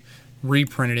think they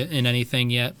reprinted it in anything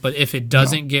yet, but if it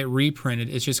doesn't get reprinted,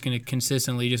 it's just going to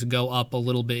consistently just go up a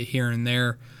little bit here and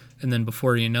there, and then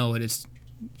before you know it, it's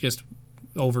just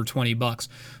over $20.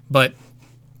 But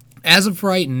as of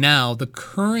right now, the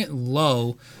current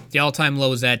low, the all-time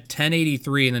low is at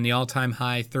 $10.83, and then the all-time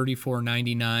high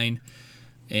 $34.99.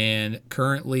 And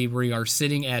currently we are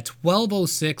sitting at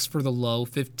 $12.06 for the low,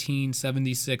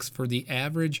 $15.76 for the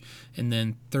average, and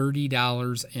then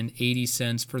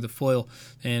 $30.80 for the foil.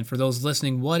 And for those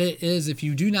listening, what it is, if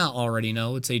you do not already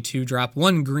know, it's a 2-drop,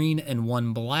 1 green and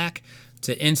 1 black.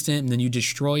 To instant, and then you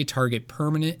destroy target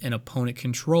permanent and opponent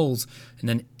controls. And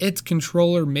then its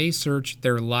controller may search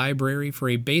their library for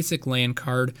a basic land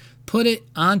card, put it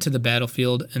onto the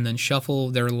battlefield, and then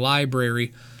shuffle their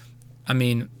library. I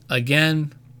mean,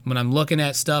 again, when I'm looking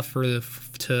at stuff to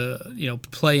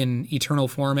play in Eternal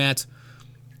formats,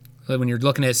 when you're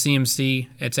looking at CMC,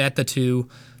 it's at the 2.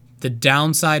 The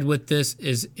downside with this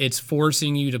is it's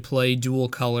forcing you to play dual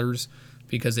colors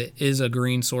because it is a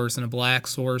green source and a black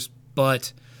source.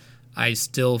 But I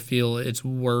still feel it's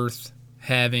worth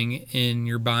having in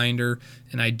your binder,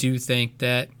 and I do think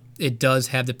that it does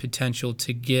have the potential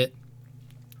to get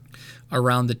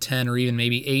around the $10 or even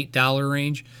maybe $8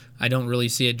 range. I don't really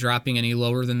see it dropping any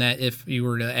lower than that if you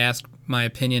were to ask my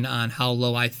opinion on how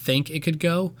low I think it could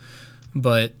go.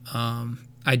 But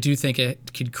I do think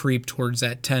it could creep towards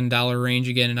that $10 range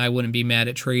again, and I wouldn't be mad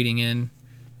at trading in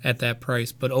at that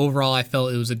price. But overall, I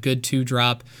felt it was a good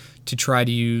 2-drop to try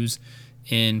to use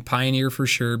in Pioneer for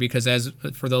sure, because as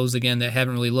for those again that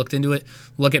haven't really looked into it,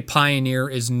 look at Pioneer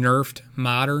is nerfed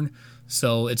modern,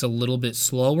 so it's a little bit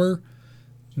slower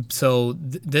So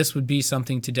this would be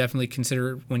something to definitely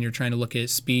consider when you're trying to look at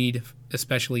speed,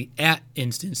 especially at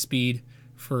instant speed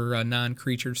for a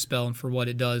non-creature spell and for what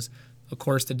it does. Of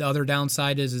course, the other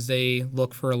downside is they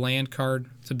look for a land card.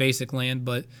 It's a basic land,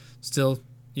 but still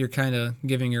you're kind of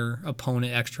giving your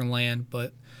opponent extra land.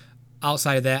 But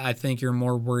outside of that, I think you're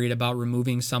more worried about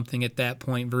removing something at that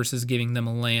point versus giving them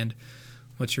a land.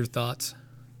 What's your thoughts?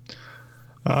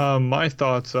 My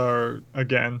thoughts are,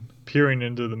 again, peering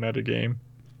into the metagame.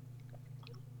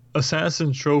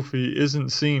 Assassin's Trophy isn't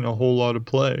seeing a whole lot of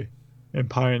play in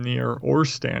Pioneer or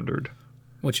Standard.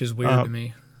 Which is weird to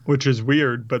me. Which is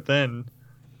weird, but then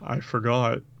I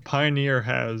forgot. Pioneer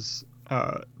has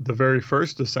the very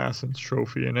first Assassin's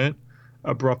Trophy in it,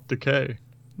 Abrupt Decay.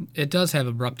 It does have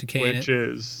Abrupt Decay in it. Which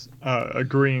is a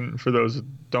green, for those who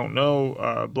don't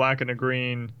know, black and a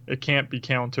green. It can't be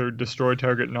countered. Destroy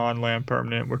target non-land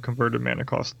permanent with converted mana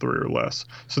cost 3 or less.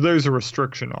 So there's a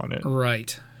restriction on it.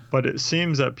 Right. But it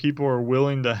seems that people are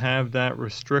willing to have that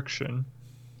restriction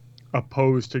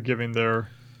opposed to giving their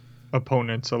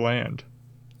opponents a land.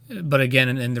 But again,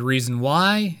 and the reason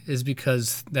why is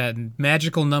because that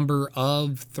magical number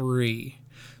of 3.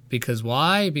 Because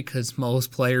why? Because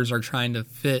most players are trying to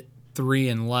fit 3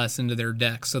 and less into their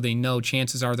deck, so they know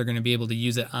chances are they're going to be able to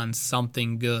use it on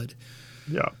something good.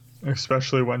 Yeah,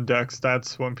 especially when decks.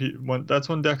 That's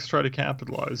when decks try to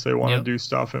capitalize. They want to do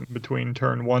stuff in between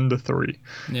turn 1 to 3.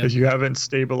 If you haven't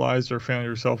stabilized or found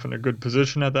yourself in a good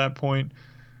position at that point,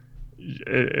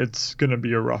 it's going to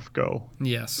be a rough go.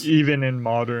 Yes. Even in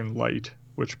modern light,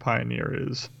 which Pioneer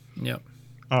is. Yep.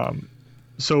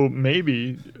 So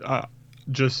maybe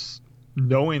just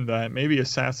knowing that, maybe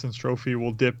Assassin's Trophy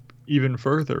will dip even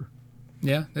further.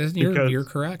 Yeah, you're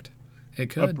correct.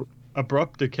 It could.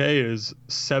 Abrupt Decay is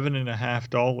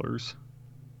 $7.50.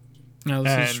 No,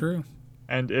 this is true.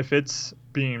 And if it's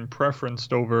being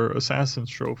preferenced over Assassin's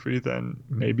Trophy, then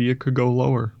maybe it could go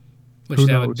lower. Which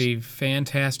that would be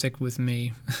fantastic with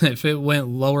me. If it went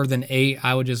lower than 8,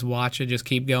 I would just watch it, just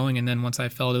keep going, and then once I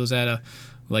felt it was at a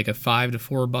 $5 to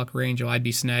 $4 range, I'd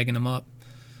be snagging them up.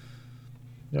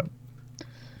 Yep.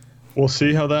 We'll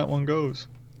see how that one goes.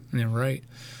 Yeah, right.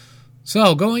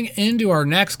 So going into our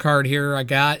next card here, I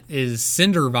got is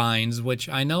Cinder Vines, which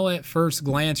I know at first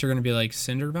glance you're going to be like,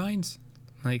 Cinder Vines?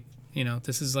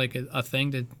 This is like a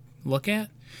thing to look at.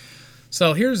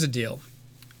 So here's the deal.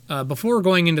 Before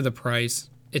going into the price,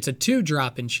 it's a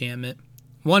 2-drop enchantment,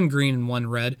 1 green and 1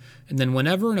 red, and then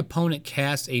whenever an opponent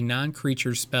casts a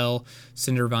non-creature spell,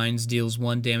 Cinder Vines deals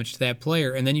 1 damage to that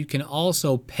player. And then you can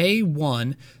also pay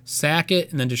 1, sack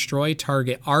it, and then destroy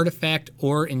target artifact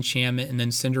or enchantment, and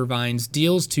then Cinder Vines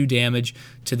deals 2 damage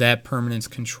to that permanent's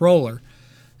controller.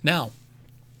 Now,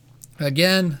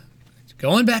 again,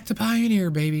 going back to Pioneer,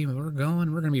 baby. We're going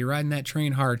to be riding that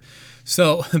train hard.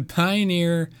 So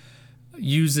Pioneer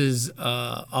uses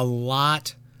a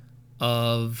lot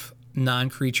of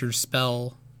non-creature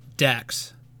spell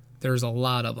decks. There's a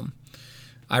lot of them.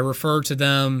 I refer to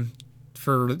them,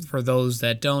 for those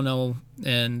that don't know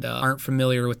and aren't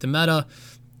familiar with the meta,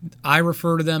 I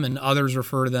refer to them and others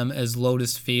refer to them as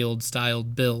Lotus Field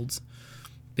styled builds,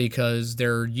 because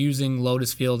they're using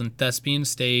Lotus Field and Thespian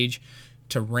Stage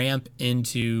to ramp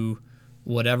into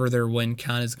whatever their win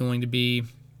con is going to be.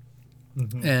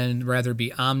 Mm-hmm. And rather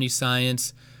be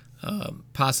Omniscience,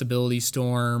 Possibility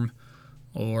Storm,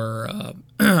 or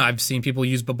I've seen people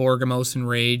use Baborgamos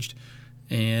Enraged,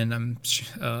 and I'm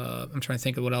trying to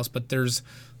think of what else, but there's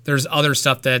other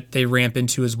stuff that they ramp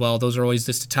into as well. Those are always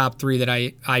just the top 3 that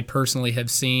I personally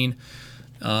have seen.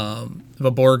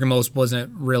 Baborgamos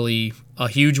wasn't really a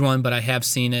huge one, but I have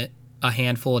seen it a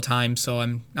handful of times, so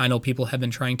I know people have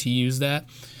been trying to use that.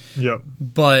 Yep.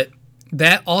 But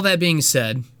all that being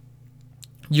said,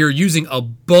 you're using a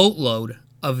boatload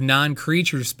of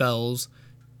non-creature spells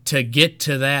to get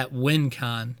to that win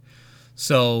con.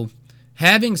 So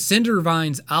having Cinder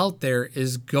Vines out there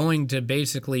is going to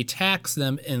basically tax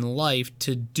them in life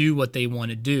to do what they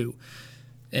want to do.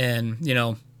 And,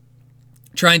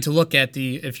 trying to look at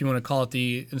if you want to call it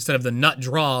instead of the nut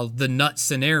draw, the nut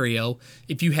scenario,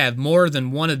 if you have more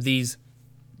than one of these,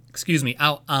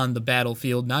 out on the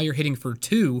battlefield, now you're hitting for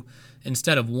 2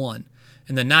 instead of 1.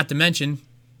 And then not to mention,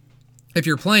 if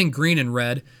you're playing green and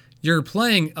red, you're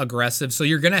playing aggressive, so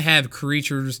you're going to have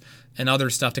creatures and other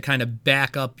stuff to kind of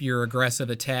back up your aggressive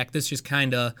attack. This just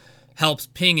kind of helps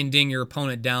ping and ding your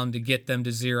opponent down to get them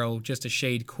to 0 just a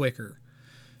shade quicker.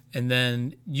 And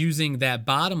then using that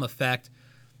bottom effect,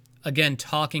 again,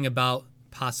 talking about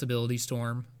Possibility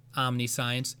Storm,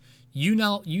 Omniscience, you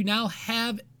now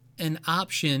have an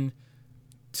option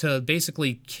to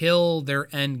basically kill their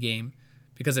end game.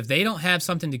 Because if they don't have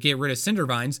something to get rid of Cinder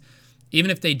Vines, even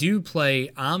if they do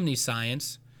play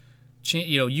Omniscience,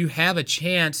 you have a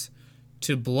chance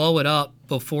to blow it up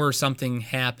before something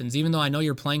happens. Even though I know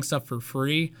you're playing stuff for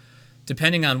free,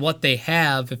 depending on what they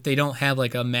have, if they don't have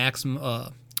like a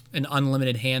maximum, an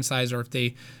unlimited hand size, or if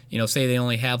they, say they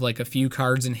only have like a few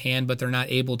cards in hand, but they're not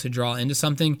able to draw into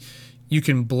something, you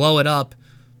can blow it up.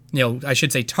 I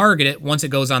should say target it once it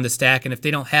goes on the stack, and if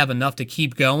they don't have enough to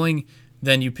keep going,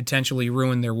 then you potentially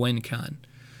ruin their win con.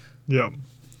 Yeah.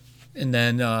 And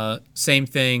then same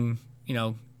thing,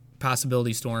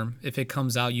 Possibility Storm. If it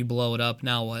comes out, you blow it up.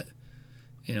 Now what?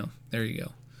 There you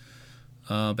go.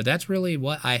 But that's really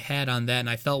what I had on that, and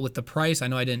I felt with the price, I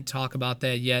know I didn't talk about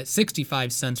that yet,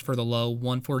 65 cents for the low,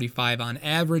 145 on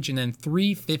average, and then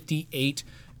 358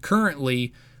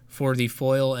 currently for the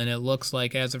foil, and it looks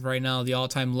like as of right now the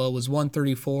all-time low was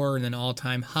 134, and then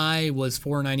all-time high was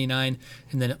 499,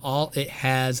 and then all it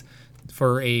has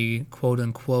for a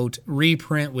quote-unquote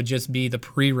reprint would just be the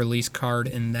pre-release card,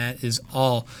 and that is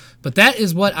all. But that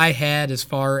is what I had as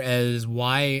far as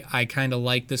why I kind of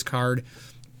like this card,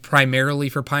 primarily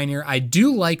for Pioneer. I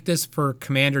do like this for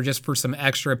Commander just for some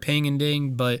extra ping and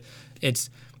ding, but it's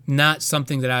not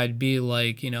something that I'd be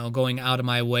like, going out of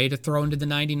my way to throw into the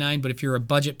 99. But if you're a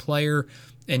budget player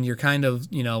and you're kind of,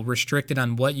 restricted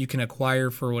on what you can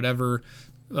acquire for whatever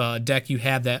deck you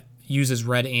have that uses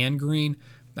red and green,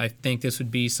 I think this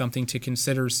would be something to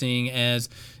consider seeing as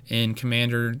in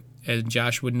Commander, as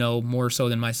Josh would know more so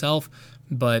than myself.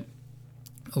 But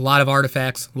a lot of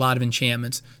artifacts, a lot of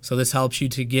enchantments. So this helps you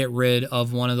to get rid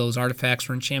of one of those artifacts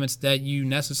or enchantments that you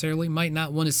necessarily might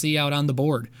not want to see out on the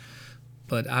board.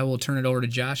 But I will turn it over to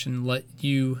Josh and let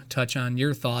you touch on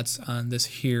your thoughts on this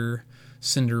here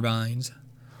Cinderbinds.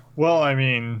 Well, I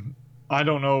mean, I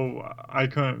don't know. I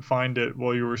couldn't find it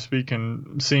while you were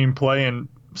speaking. Seeing play in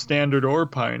Standard or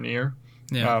Pioneer.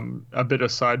 Yeah. A bit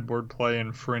of sideboard play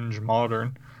in Fringe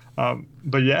Modern.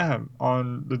 But yeah,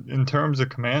 in terms of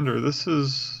Commander, this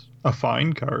is a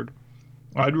fine card.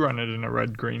 I'd run it in a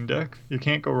red-green deck. You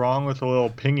can't go wrong with a little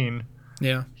pinging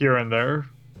here and there.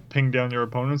 Ping down your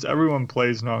opponents. Everyone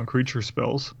plays non-creature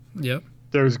spells. Yep.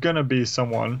 There's going to be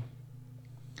someone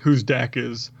whose deck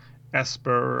is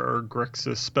Esper or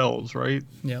Grixis spells, right?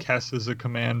 Yep. Kess is a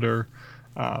commander.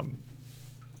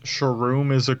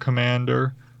 Shroom is a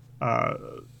commander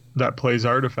that plays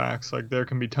artifacts. Like, there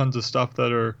can be tons of stuff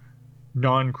that are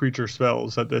non-creature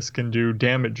spells that this can do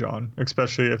damage on,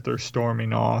 especially if they're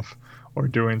storming off or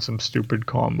doing some stupid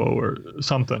combo or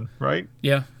something, right?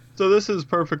 Yeah. So this is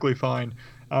perfectly fine.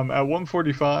 At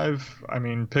 145, I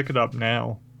mean, pick it up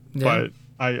now. Yeah.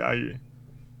 But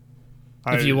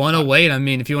if you want to wait, I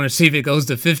mean, if you want to see if it goes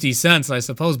to 50 cents, I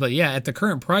suppose. But yeah, at the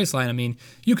current price line, I mean,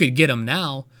 you could get them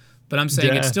now. But I'm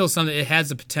saying it's still something, it has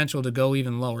the potential to go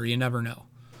even lower. You never know.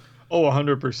 Oh,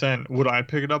 100%. Would I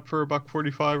pick it up for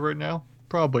 $1.45 right now?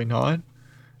 Probably not.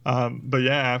 But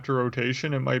yeah, after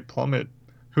rotation, it might plummet.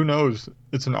 Who knows?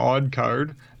 It's an odd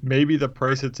card. Maybe the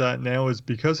price it's at now is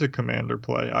because of Commander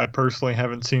play. I personally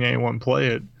haven't seen anyone play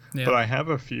it, but I have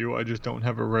a few. I just don't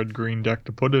have a red-green deck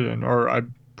to put it in, or I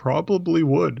probably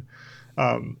would.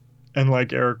 And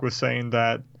like Eric was saying,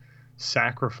 that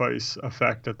sacrifice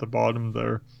effect at the bottom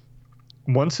there.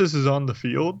 Once this is on the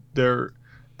field, there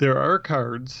are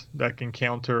cards that can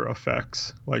counter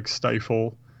effects like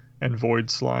Stifle and Void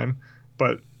Slime,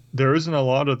 but there isn't a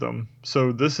lot of them.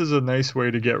 So this is a nice way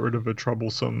to get rid of a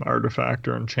troublesome artifact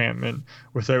or enchantment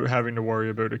without having to worry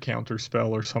about a counter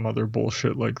spell or some other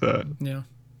bullshit like that. Yeah.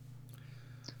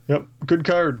 Yep, good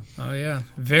card. Oh, yeah.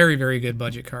 Very, very good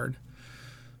budget card.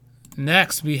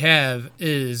 Next we have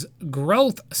is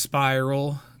Growth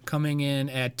Spiral coming in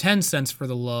at 10 cents for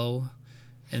the low,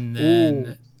 and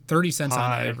then 30 cents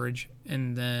on average,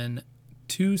 and then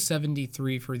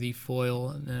 273 for the foil,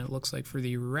 and then it looks like for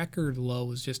the record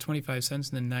low is just 25 cents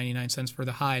and then 99 cents for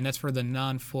the high, and that's for the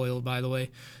non-foil, by the way.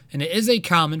 And it is a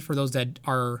common for those that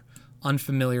are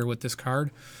unfamiliar with this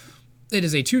card. It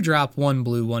is a 2-drop, 1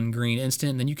 blue, 1 green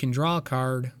instant, and then you can draw a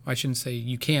card. I shouldn't say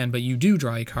you can, but you do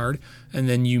draw a card, and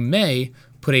then you may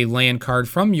put a land card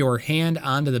from your hand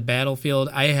onto the battlefield.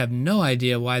 I have no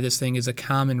idea why this thing is a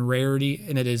common rarity,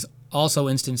 and it is also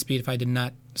instant speed if I did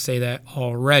not say that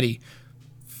already.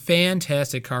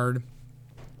 Fantastic card.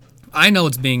 I know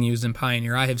it's being used in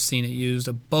Pioneer. I have seen it used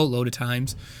a boatload of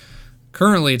times.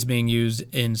 Currently, it's being used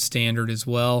in Standard as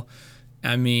well.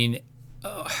 I know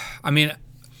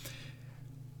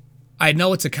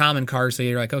it's a common card, so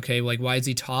you're like, okay, like, why is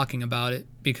he talking about it?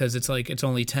 Because it's like, it's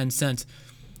only 10 cents.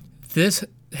 This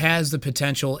has the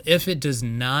potential, if it does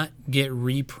not get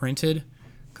reprinted,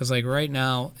 because like right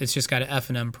now, it's just got an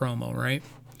F&M promo, right?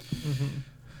 Mm-hmm.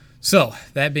 So,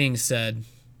 that being said,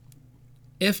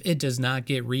 if it does not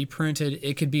get reprinted,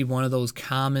 it could be one of those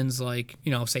commons like,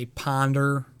 say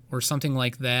Ponder or something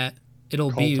like that.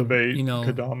 It'll Cultivate, be,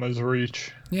 Kadama's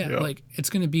Reach. yeah, like it's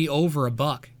going to be over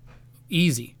 $1.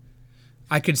 Easy.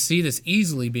 I could see this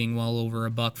easily being well over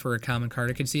 $1 for a common card.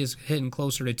 I could see us hitting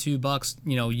closer to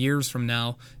 $2, years from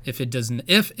now if it does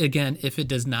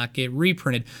not get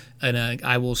reprinted. And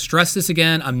I will stress this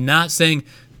again. I'm not saying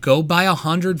go buy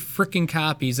 100 freaking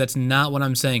copies. That's not what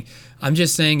I'm saying. I'm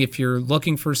just saying if you're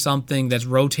looking for something that's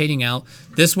rotating out,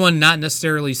 this one, not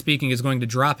necessarily speaking, is going to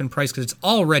drop in price because it's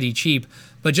already cheap.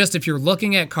 But just if you're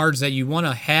looking at cards that you want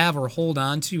to have or hold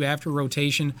on to after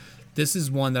rotation, this is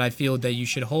one that I feel that you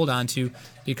should hold on to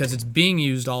because it's being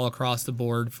used all across the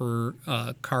board for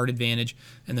card advantage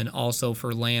and then also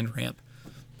for land ramp.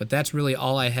 But that's really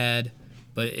all I had.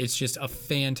 But it's just a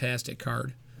fantastic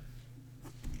card.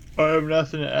 I have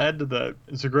nothing to add to that.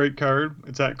 It's a great card.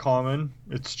 It's at common.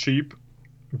 It's cheap.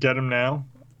 Get them now.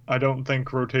 I don't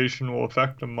think rotation will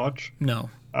affect them much. No.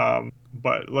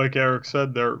 But like Eric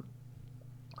said, there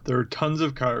are tons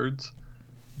of cards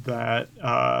that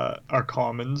are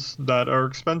commons that are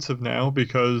expensive now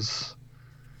because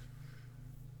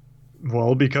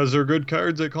they're good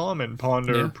cards at common.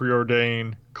 Ponder,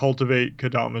 Preordain, Cultivate,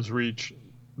 Kadama's Reach.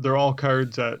 They're all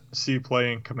cards that see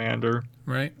play in Commander.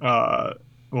 Right.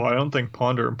 I don't think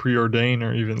Ponder and Preordain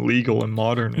are even legal in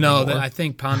Modern anymore. No, I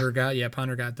think Ponder got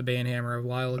the Banhammer a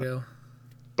while ago.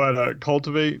 But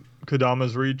Cultivate,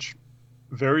 Kadama's Reach,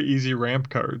 very easy ramp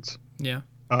cards. Yeah.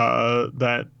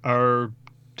 That are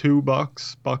 $2,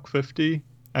 $1.50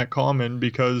 at common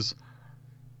because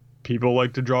people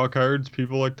like to draw cards,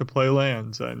 people like to play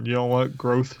lands, and you know what?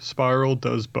 Growth Spiral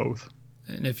does both.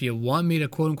 And if you want me to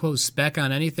quote-unquote spec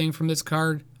on anything from this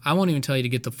card, I won't even tell you to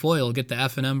get the foil, get the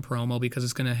F&M promo because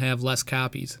it's going to have less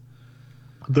copies.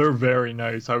 They're very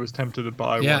nice. I was tempted to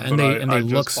buy one, and they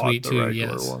look sweet too,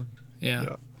 yes. One.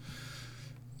 Yeah.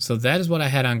 So that is what I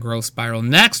had on Growth Spiral.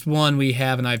 Next one we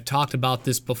have, and I've talked about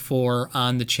this before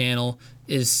on the channel,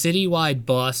 is Citywide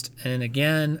Bust. And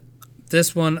again,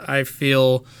 this one I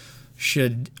feel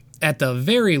should, at the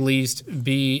very least,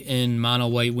 be in Mono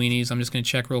White Weenies. I'm just going to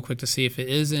check real quick to see if it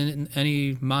is in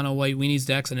any Mono White Weenies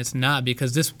decks, and it's not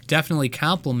because this definitely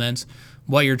complements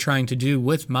what you're trying to do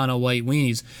with Mono White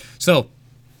Weenies. So,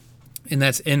 and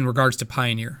that's in regards to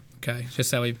Pioneer. Okay,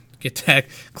 just that we get that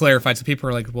clarified. So people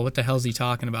are like, well, what the hell is he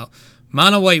talking about?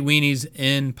 Mono White Weenies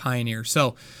in Pioneer.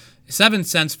 So 7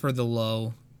 cents for the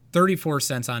low, 34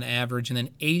 cents on average, and then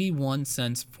 81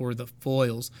 cents for the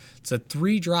foils. It's a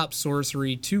 3-drop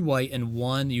sorcery, 2 white and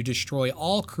 1. You destroy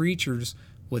all creatures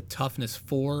with toughness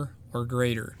 4 or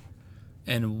greater.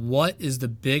 And what is the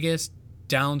biggest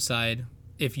downside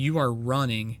if you are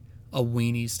running a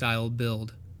weenie style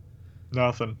build?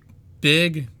 Nothing.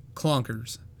 Big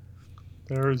clunkers.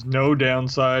 There is no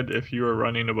downside if you are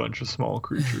running a bunch of small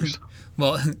creatures.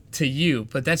 Well, to you,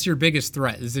 but that's your biggest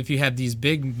threat, is if you have these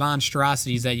big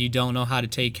monstrosities that you don't know how to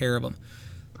take care of them.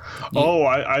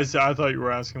 I thought you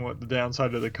were asking what the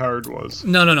downside of the card was.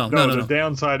 No. The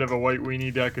downside of a white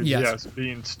weenie deck is,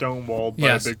 being stonewalled by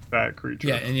a big fat creature.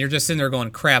 Yeah, and you're just sitting there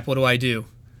going, crap, what do I do?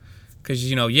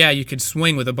 Because, you could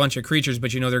swing with a bunch of creatures,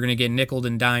 but they're going to get nickeled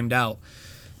and dimed out.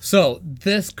 So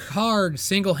this card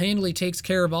single-handedly takes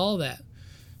care of all that.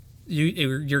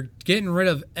 You're getting rid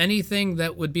of anything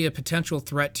that would be a potential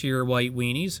threat to your white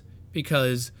weenies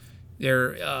because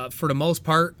they're, for the most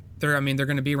part, they're going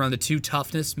to be around the 2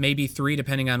 toughness, maybe 3,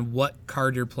 depending on what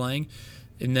card you're playing.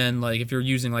 And then, if you're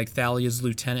using, Thalia's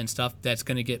Lieutenant and stuff, that's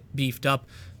going to get beefed up.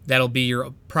 That'll be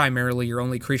primarily your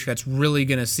only creature that's really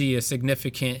going to see a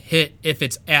significant hit if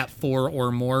it's at 4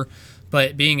 or more.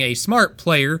 But being the smart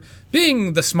players,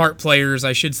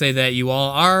 I should say that you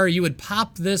all are, you would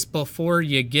pop this before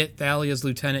you get Thalia's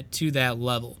Lieutenant to that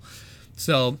level.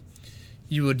 So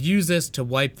you would use this to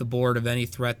wipe the board of any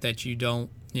threat that you don't,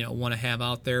 want to have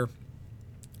out there.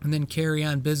 And then carry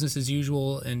on business as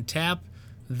usual and tap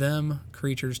them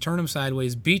creatures, turn them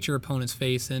sideways, beat your opponent's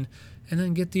face in, and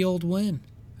then get the old win.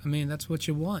 That's what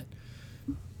you want.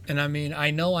 And I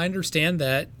understand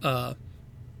that, that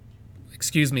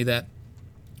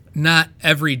not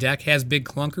every deck has big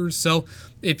clunkers. So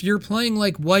if you're playing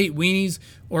white weenies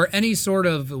or any sort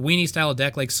of weenie style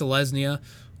deck like Selesnya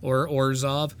or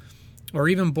Orzhov or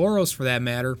even Boros for that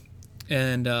matter,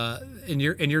 and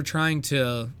you're trying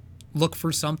to look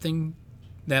for something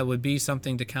that would be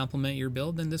something to complement your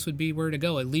build, then this would be where to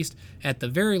go. At the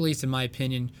very least, in my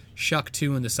opinion, Shuck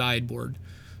 2 in the sideboard.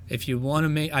 If you want to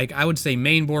make, I would say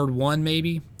main board 1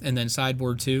 maybe, and then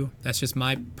sideboard 2. That's just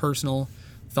my personal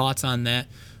thoughts on that.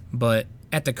 But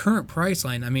at the current price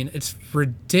line, it's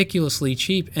ridiculously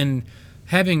cheap. And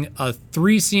having a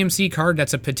 3 CMC card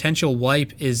that's a potential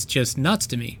wipe is just nuts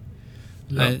to me.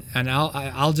 Yep. And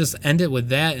I'll just end it with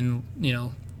that, and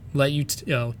let you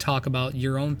talk about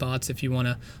your own thoughts if you want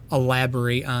to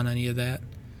elaborate on any of that.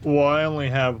 Well, I only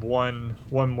have one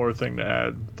more thing to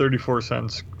add. 34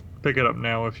 cents. Pick it up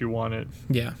now if you want it.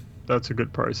 Yeah. That's a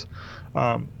good price.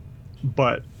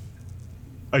 But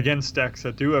against decks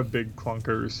that do have big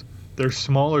clunkers, there's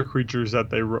smaller creatures that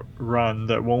they run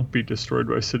that won't be destroyed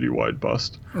by Citywide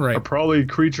Bust. Right. Are probably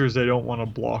creatures they don't want to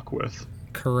block with.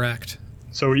 Correct.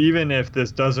 So even if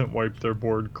this doesn't wipe their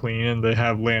board clean and they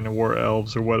have Land of War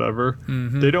Elves or whatever,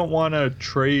 they don't want to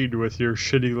trade with your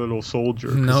shitty little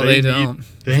soldier. No, they don't.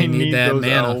 They need that those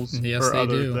mana. elves Yes, or they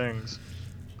other do. things.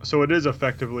 So it is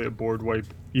effectively a board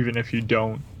wipe, even if you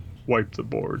don't wipe the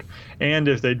board. And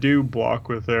if they do block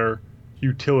with their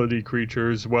utility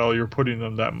creatures, well, you're putting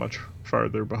them that much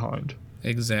farther behind.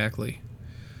 Exactly.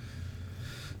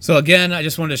 So again, I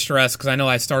just wanted to stress, because I know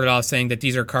I started off saying that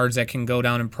these are cards that can go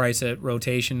down in price at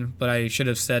rotation, but I should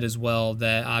have said as well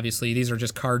that obviously these are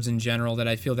just cards in general that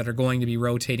I feel that are going to be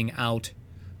rotating out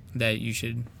that you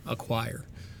should acquire.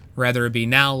 Rather it be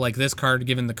now like this card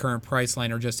given the current price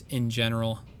line, or just in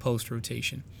general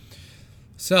post-rotation.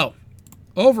 So,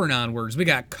 over and onwards, we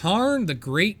got Karn, the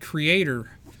Great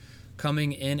Creator,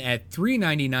 coming in at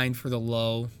 $3.99 for the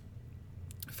low,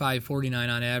 $5.49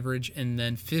 on average, and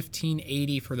then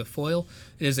 $15.80 for the foil.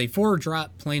 It is a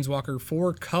 4-drop Planeswalker,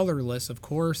 4 colorless, of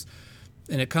course,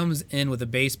 and it comes in with a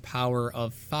base power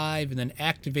of 5, and then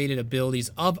activated abilities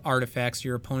of artifacts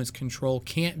your opponent's control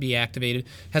can't be activated.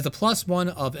 Has a +1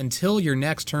 of until your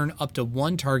next turn, up to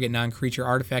 1 target non-creature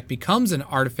artifact becomes an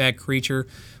artifact creature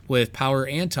with power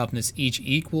and toughness, each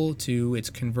equal to its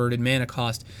converted mana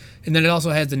cost. And then it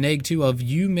also has the -2 of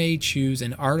you may choose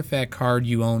an artifact card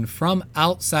you own from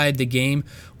outside the game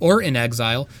or in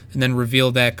exile, and then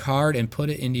reveal that card and put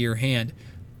it into your hand.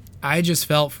 I just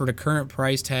felt for the current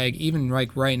price tag, even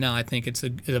like right now, I think it's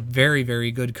a very, very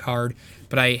good card.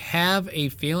 But I have a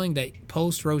feeling that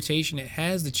post-rotation, it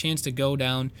has the chance to go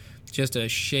down just a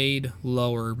shade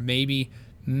lower. Maybe,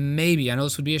 I know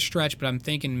this would be a stretch, but I'm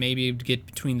thinking maybe it would get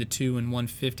between the 2 and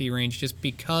 150 range, just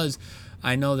because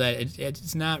I know that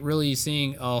it's not really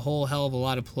seeing a whole hell of a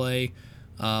lot of play,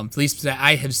 at least that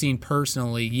I have seen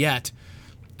personally yet,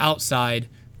 outside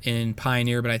in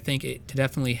Pioneer. But I think it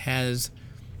definitely has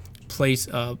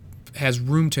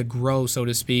room to grow, so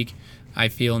to speak, I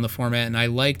feel, in the format. And I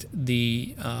liked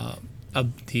the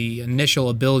initial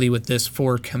ability with this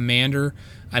for Commander.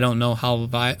 I don't know how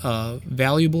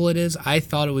valuable it is. I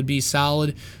thought it would be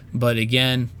solid, but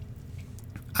again,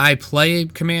 I play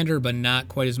Commander, but not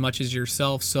quite as much as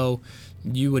yourself, so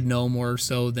you would know more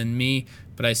so than me.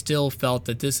 But I still felt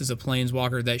that this is a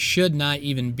Planeswalker that should not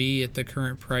even be at the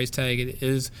current price tag. It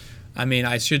is,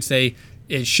 I should say,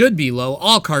 it should be low.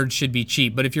 All cards should be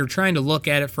cheap. But if you're trying to look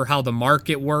at it for how the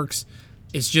market works,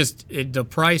 it's just the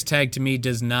price tag to me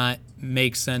does not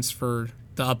make sense for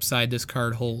the upside this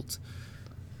card holds.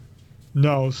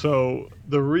 No, so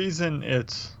the reason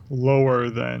it's lower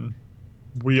than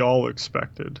we all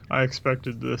expected, I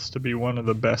expected this to be one of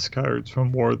the best cards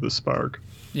from War of the Spark,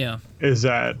 Yeah. is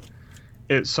that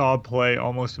it saw play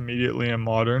almost immediately in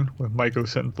Modern with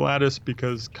Mycosynth Lattice,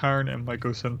 because Karn and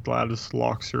Mycosynth Lattice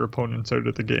locks your opponents out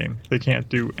of the game. They can't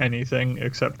do anything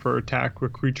except for attack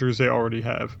with creatures they already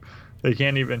have. They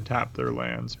can't even tap their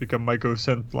lands, because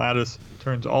Mycosynth Lattice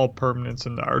turns all permanents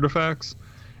into artifacts,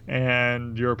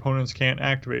 and your opponents can't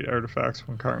activate artifacts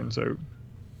when Karn's out.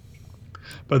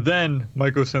 But then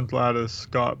Mycosynth Lattice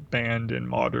got banned in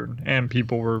Modern, and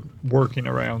people were working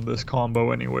around this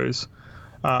combo anyways.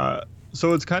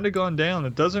 So it's kind of gone down.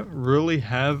 It doesn't really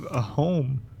have a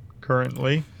home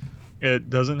currently. It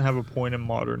doesn't have a point in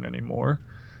Modern anymore.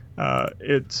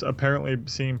 It's apparently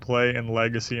seeing play in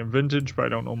Legacy and Vintage, but I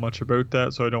don't know much about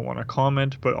that, so I don't want to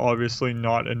comment. But obviously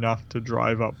not enough to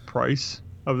drive up price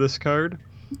of this card.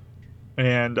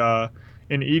 And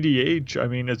in EDH,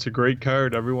 it's a great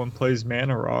card. Everyone plays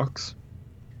Mana Rocks.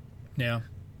 Yeah.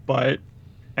 But,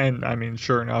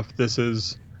 sure enough, this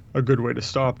is a good way to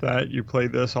stop that. You play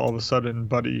this, all of a sudden,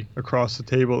 buddy across the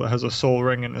table that has a Soul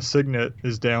Ring and a Signet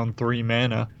is down 3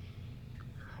 mana.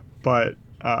 But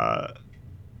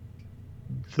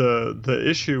the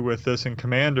issue with this in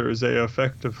Commander is they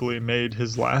effectively made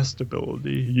his last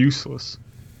ability useless.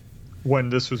 When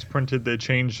this was printed, they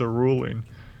changed the ruling.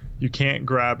 You can't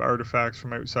grab artifacts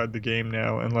from outside the game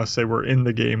now unless they were in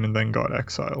the game and then got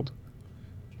exiled.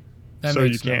 That so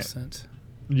makes you no can't, sense.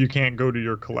 You can't go to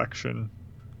your collection.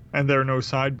 And there are no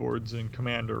sideboards in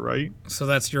Commander, right? So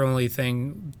that's your only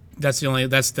thing. That's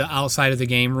the outside of the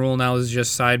game rule now, is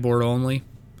just sideboard only.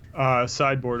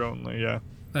 Sideboard only, yeah. Um,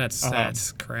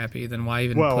 That's crappy. Then why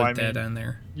even well, I put that mean, on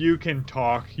there? you can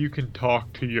talk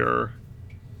to your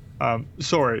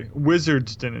sorry,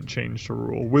 Wizards didn't change the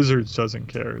rule. Wizards doesn't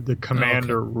care. The Okay.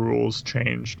 Commander rules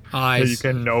changed I that you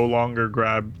can see. no longer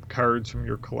grab cards from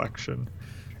your collection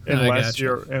I unless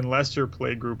gotcha. your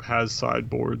play group has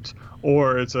sideboards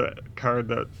or it's a card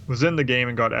that was in the game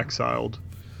and got exiled.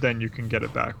 Then you can get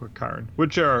it back with Karn,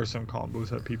 which there are some combos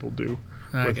that people do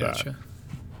I with that. gotcha.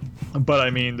 But I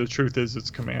mean, the truth is,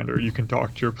 it's Commander. You can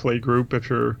talk to your play group. If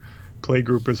your play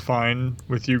group is fine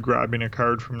with you grabbing a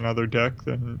card from another deck,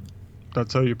 then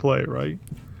that's how you play, right?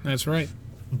 That's right.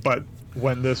 But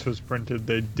when this was printed,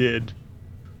 they did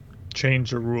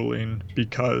change the ruling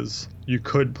because you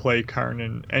could play Karn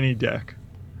in any deck.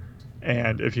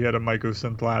 And if you had a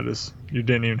Mycosynth Lattice, you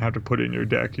didn't even have to put it in your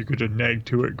deck. You could just neg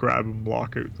to it, grab and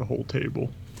block it the whole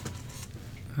table.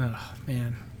 Oh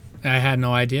man, I had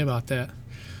no idea about that.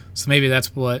 So maybe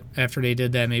that's what after they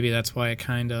did that, maybe that's why it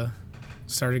kind of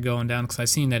started going down because I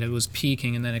seen that it was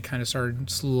peaking and then it kind of started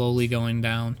slowly going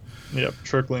down. Yep,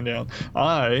 trickling down.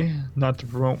 Not to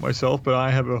promote myself, but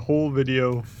I have a whole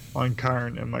video on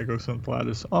Karn and Mycosynth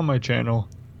Lattice on my channel,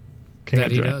 King That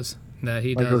of he Jank. does. That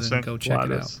he does, and Mycosynth go check it out.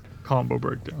 Lattice combo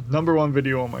breakdown. Number one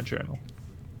video on my channel.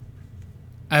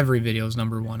 Every video is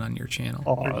number one on your channel.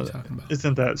 What are you Aw, talking about?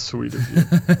 isn't that sweet of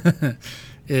you?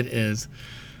 It is.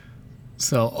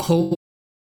 So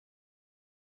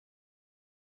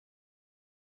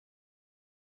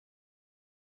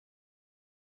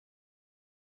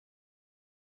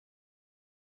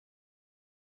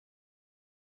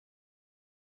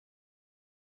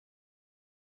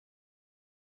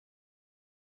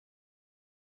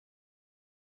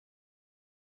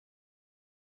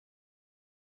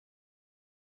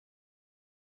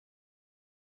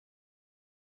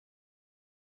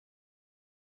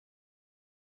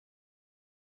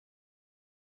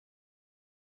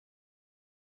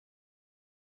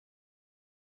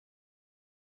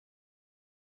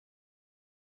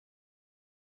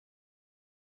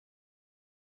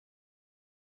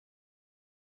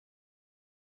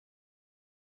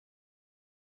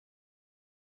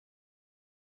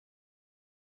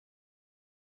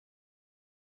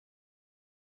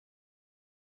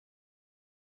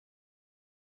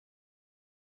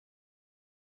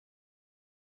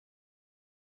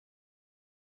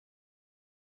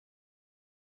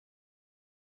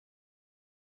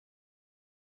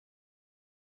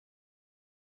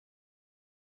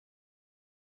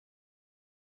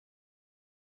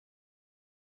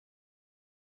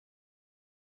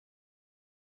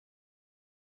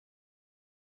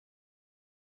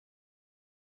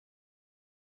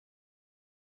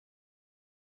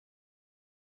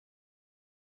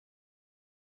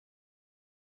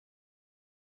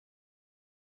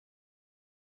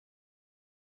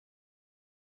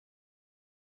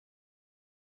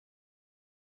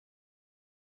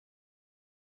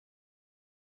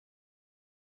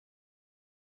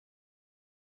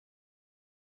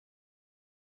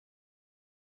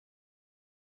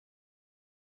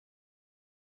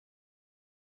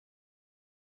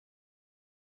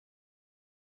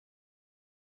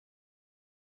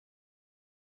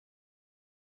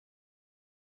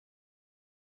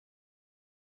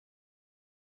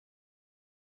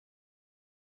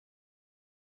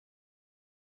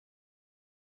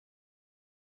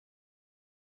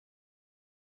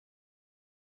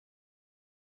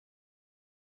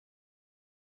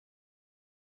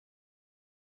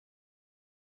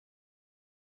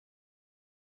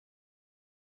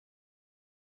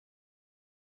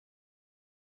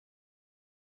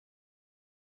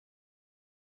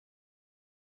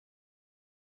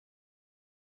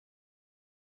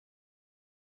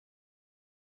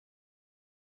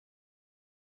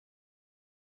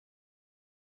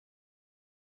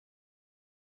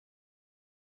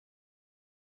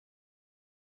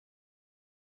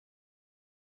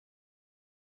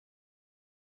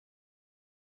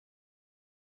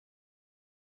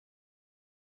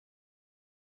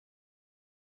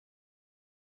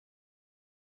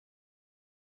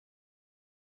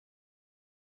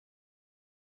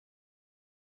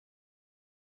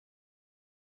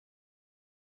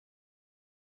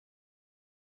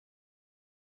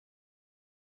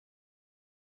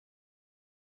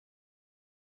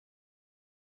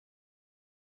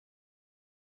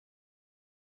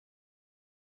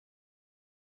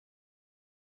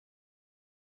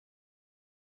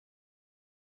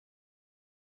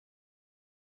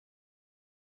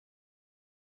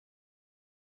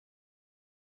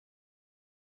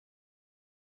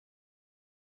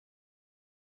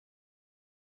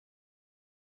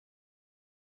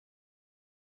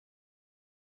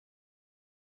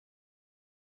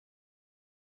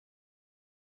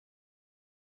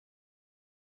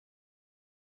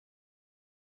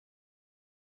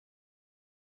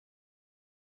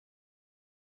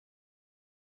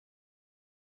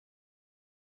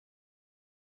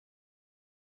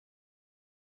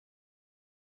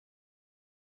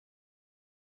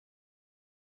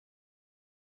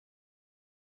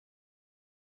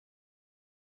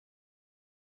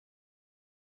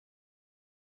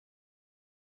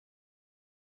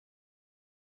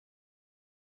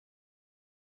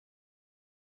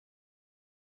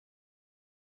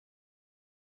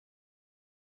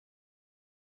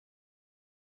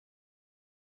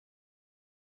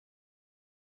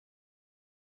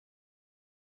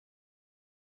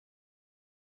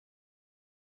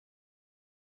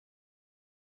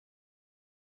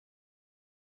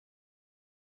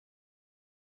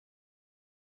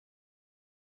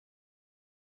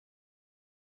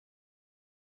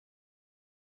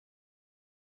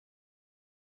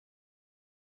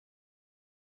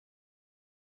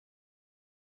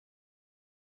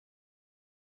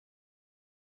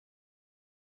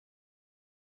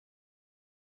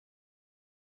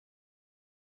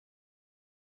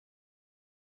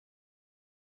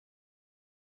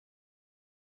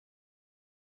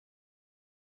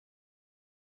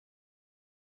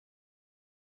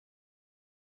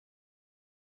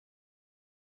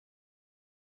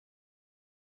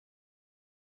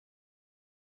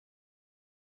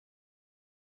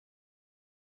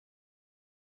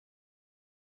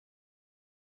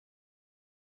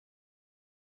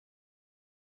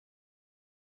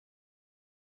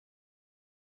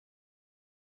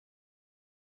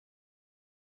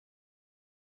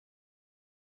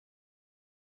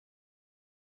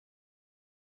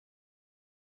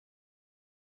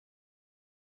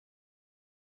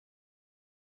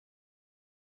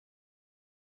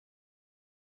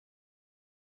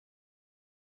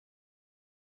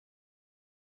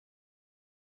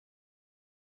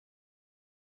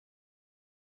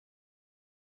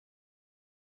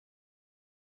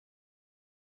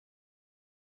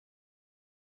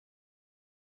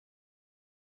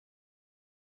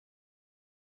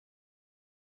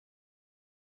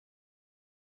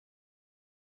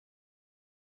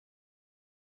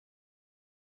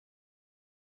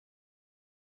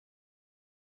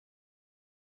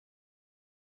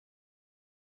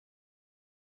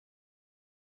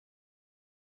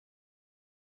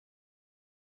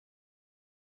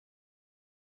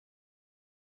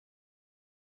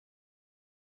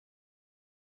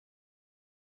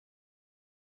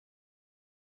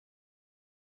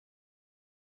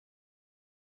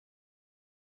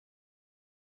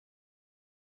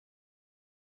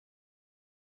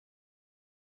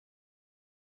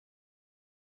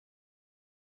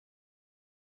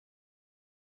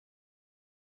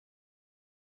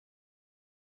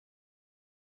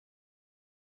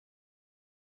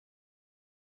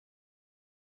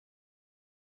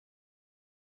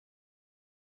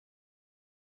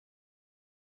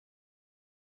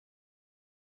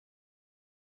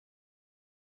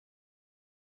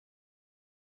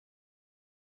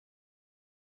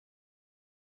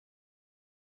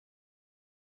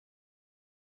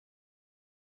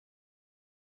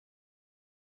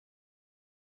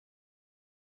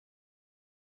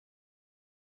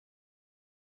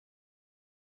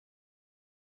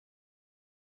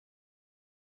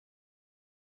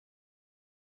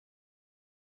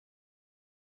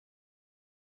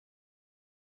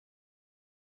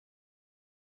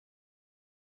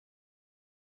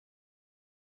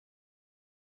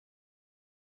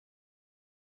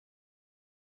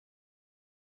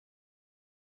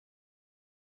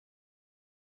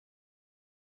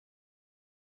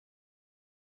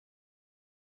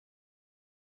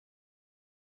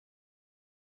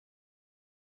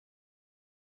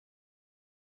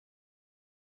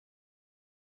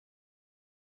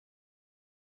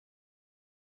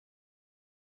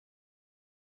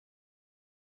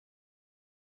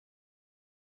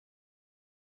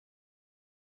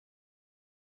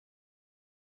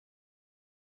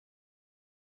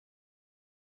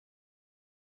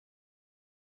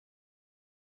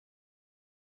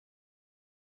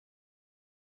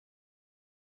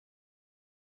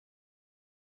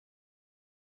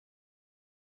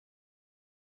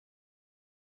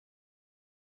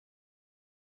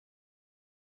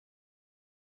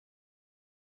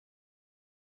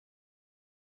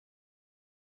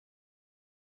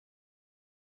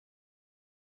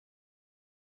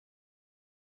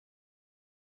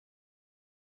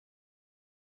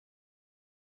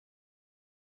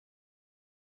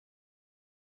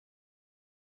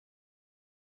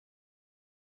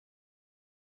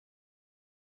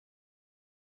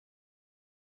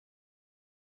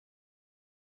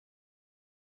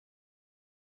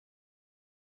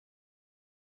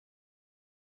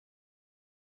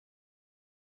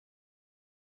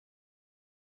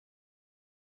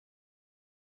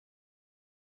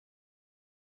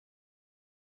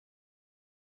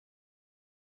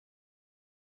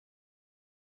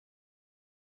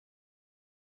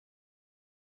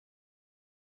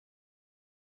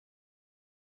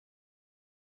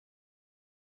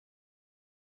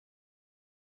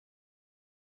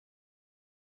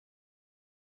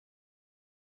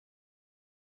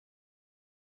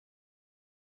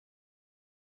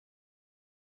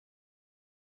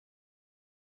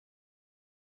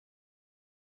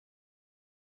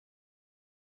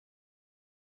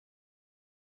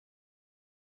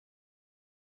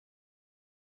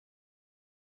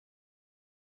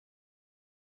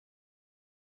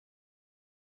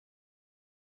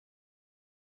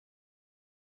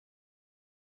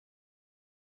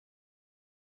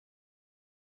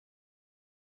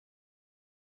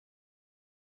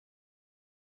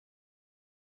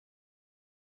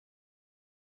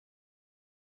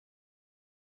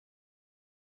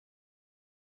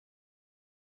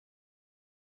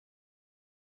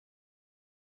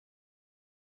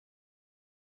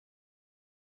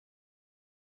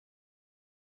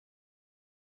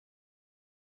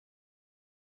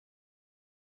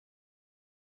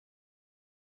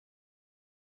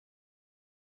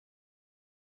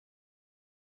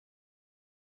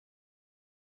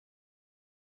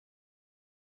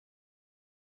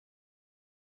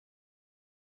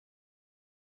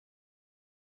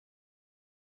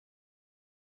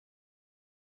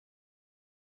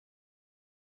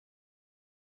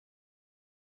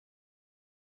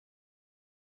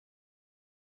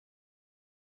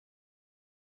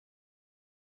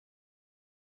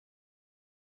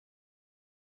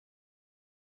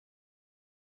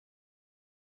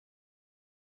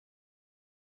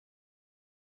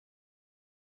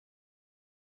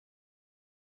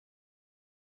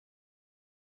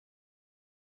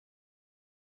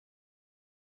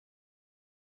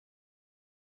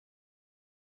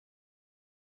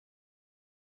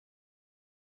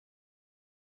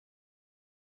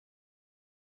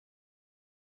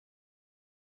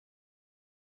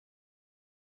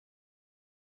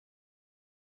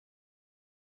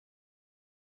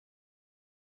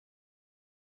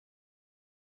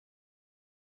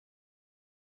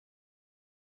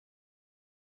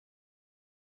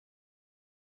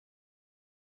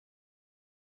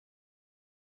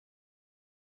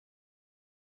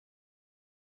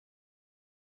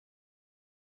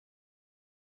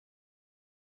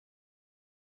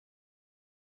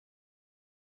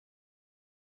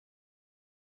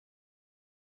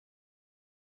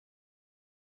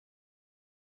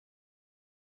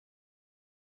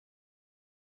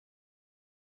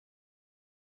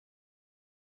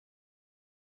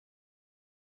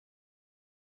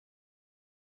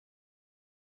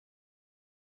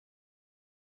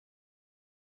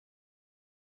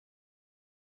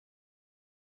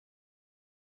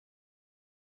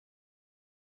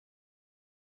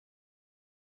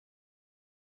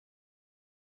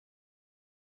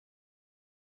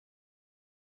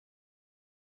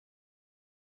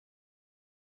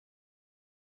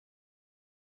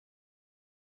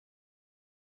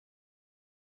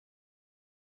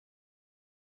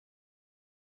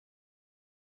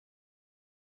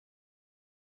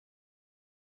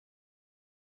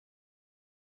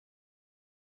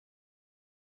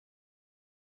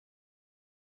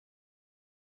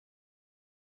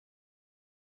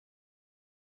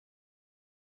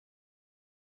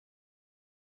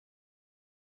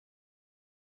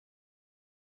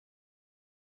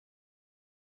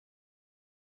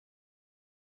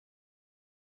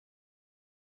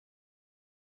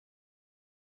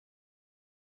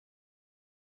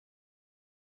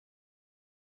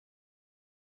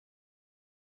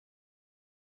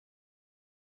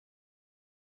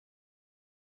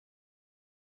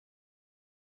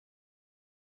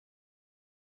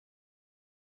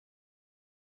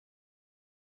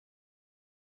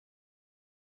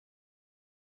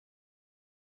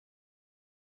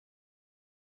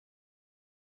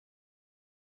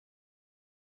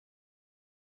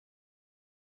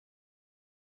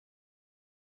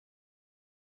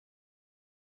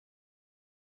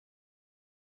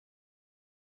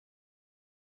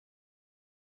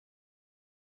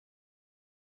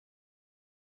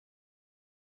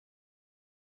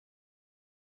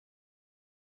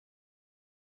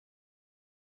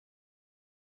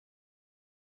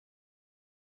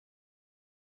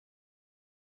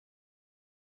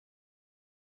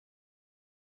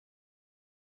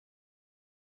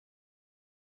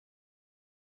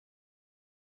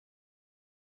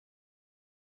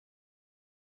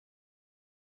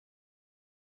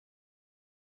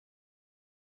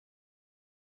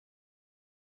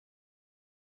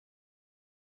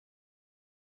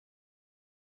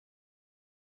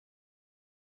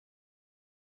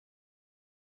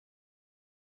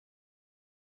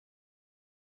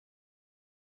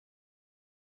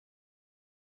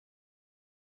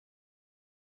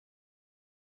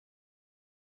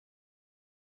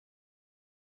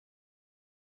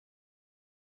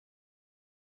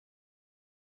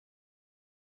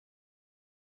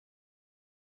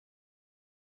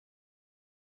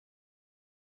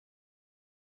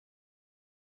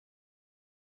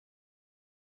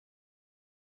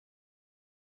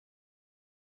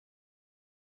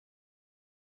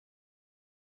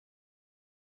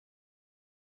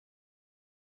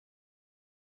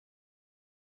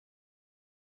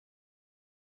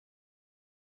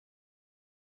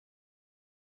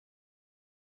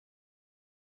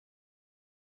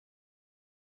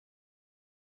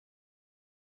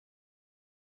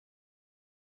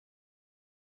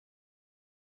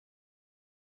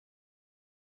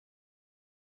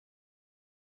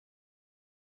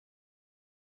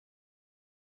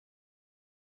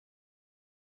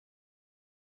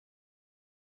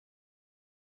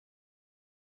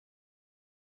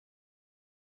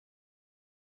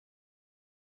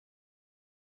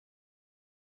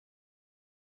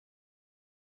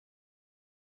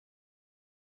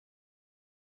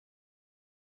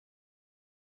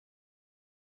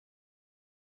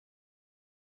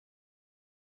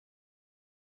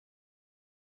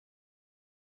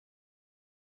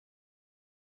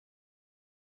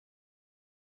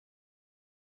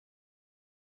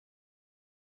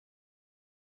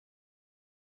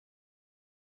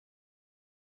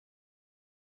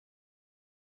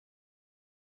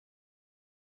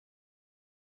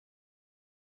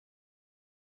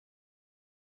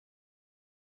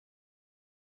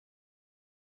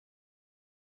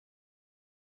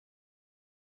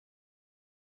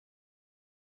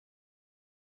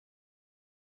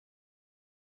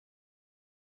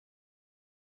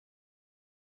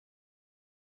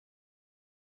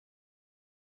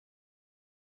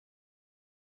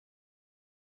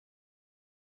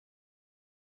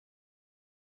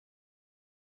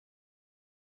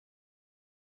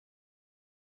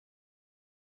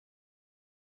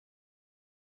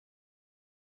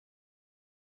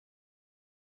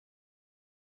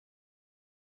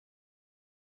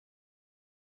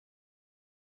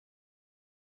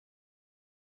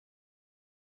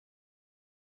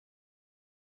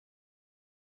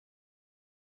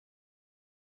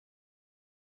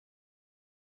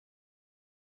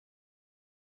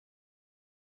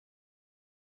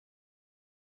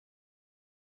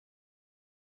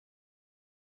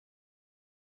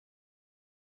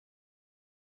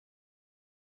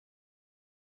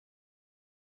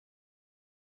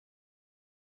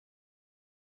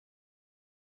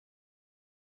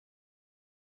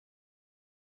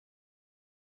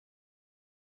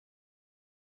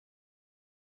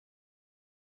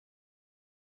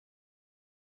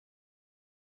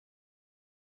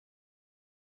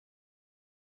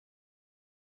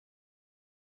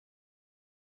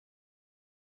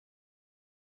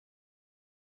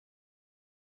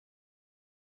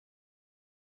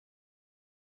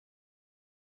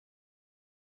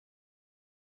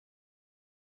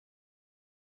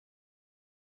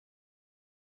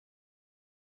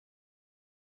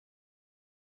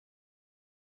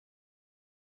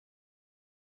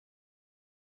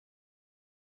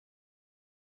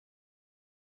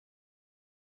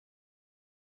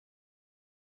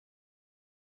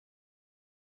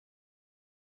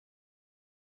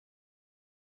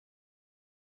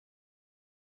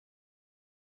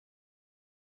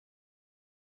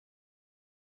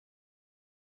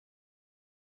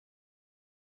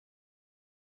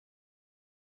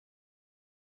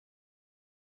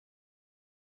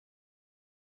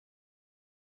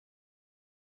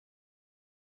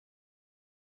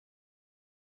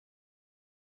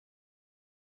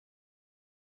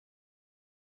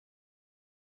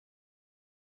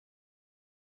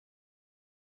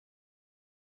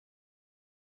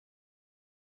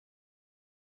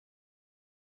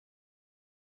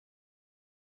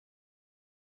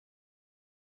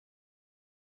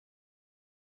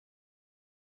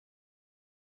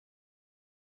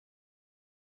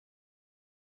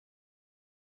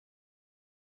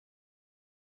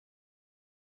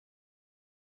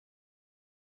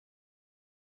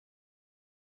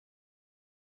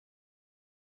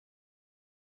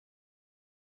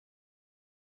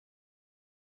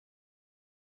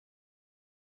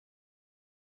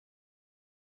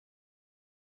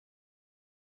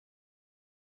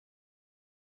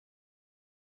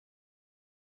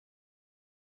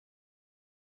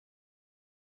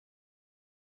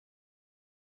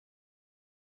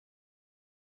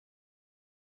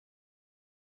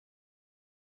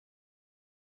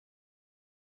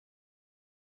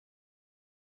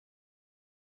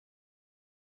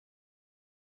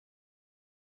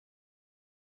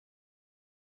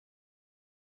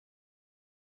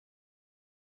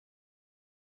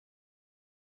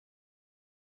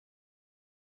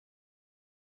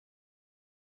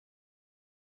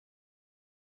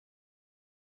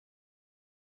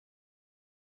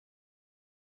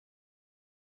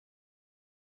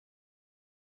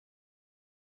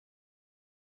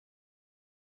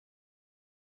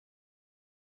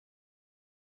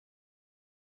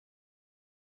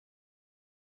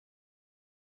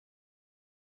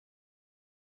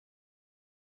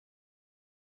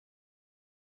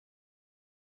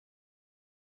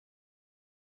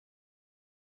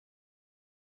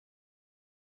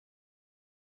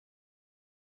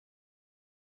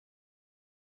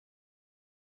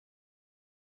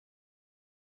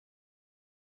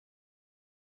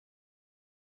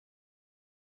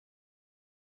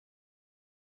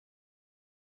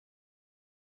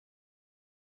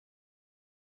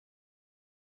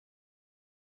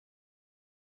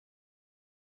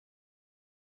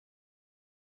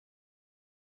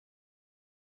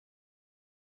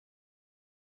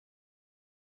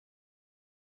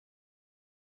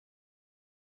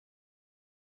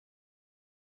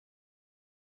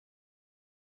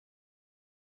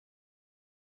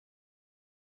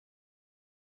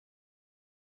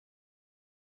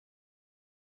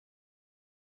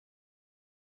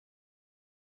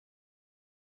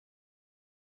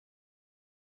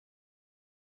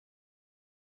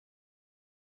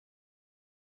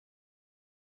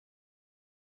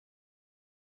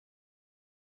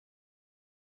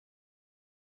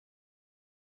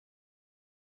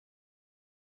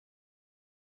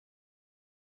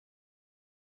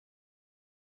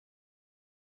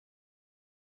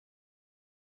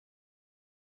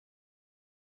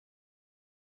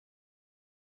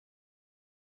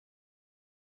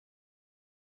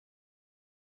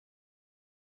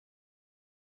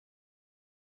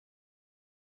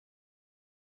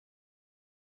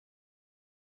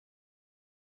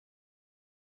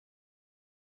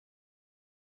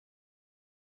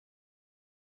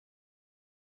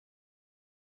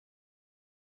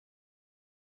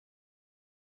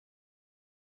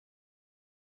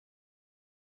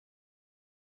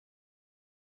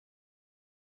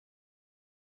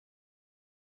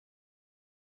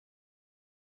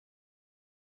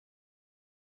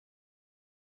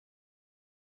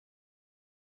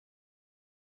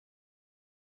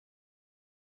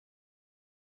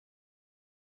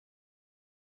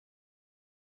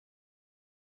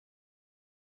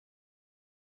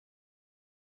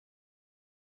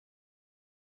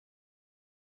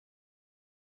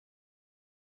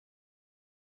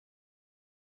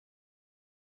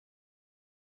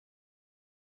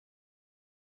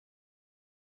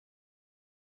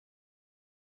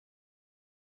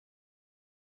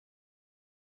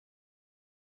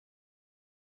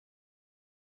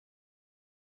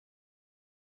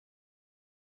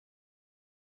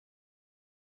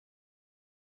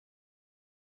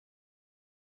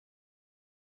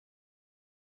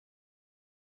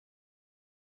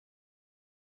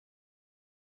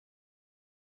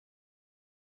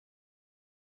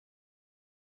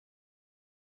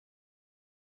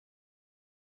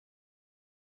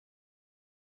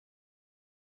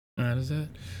That is it.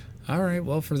 All right.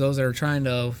 Well, for those that are trying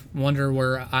to wonder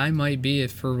where I might be,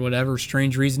 if for whatever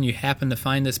strange reason you happen to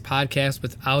find this podcast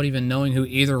without even knowing who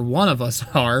either one of us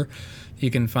are,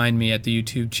 you can find me at the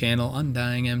YouTube channel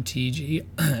Undying MTG,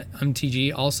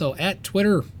 MTG. Also at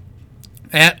Twitter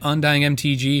at Undying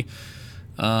MTG.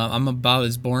 I'm about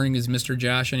as boring as Mr.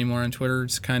 Josh anymore on Twitter.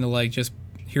 It's kind of like just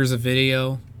here's a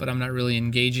video, but I'm not really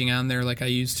engaging on there like I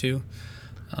used to.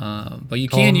 But you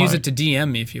can use it to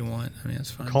DM me if you want. I mean,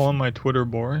 that's fine. Calling my Twitter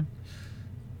boring?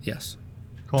 Yes.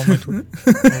 Calling my Twitter.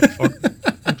 Oh,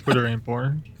 fuck. My Twitter ain't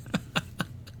boring.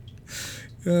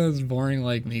 It's boring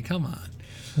like me. Come on.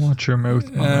 Watch your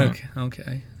mouth, man.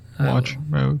 Okay. Watch your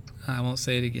mouth. I won't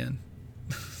say it again.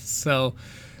 So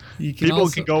you can People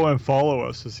also, can go and follow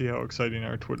us to see how exciting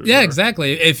our Twitter. Yeah,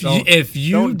 exactly. If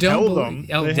you don't tell them,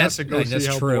 oh, they that's have to go see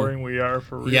how true. boring we are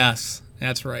for real. Yes,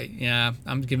 that's right. Yeah,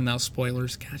 I'm giving out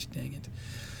spoilers. Gosh dang it.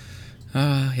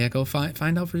 Yeah, go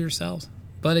find out for yourselves.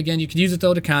 But again, you can use it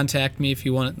though to contact me if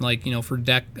you want, like, you know, for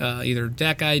deck, either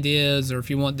deck ideas, or if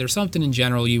you want, there's something in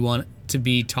general you want to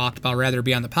be talked about, rather it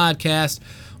be on the podcast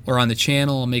or on the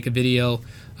channel. I'll make a video.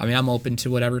 I mean, I'm open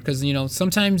to whatever, because, you know,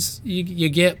 sometimes you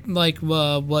get like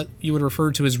what you would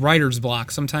refer to as writer's block.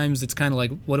 Sometimes it's kind of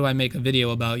like, what do I make a video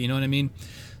about? You know what I mean?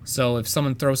 So if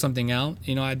someone throws something out,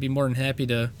 you know, I'd be more than happy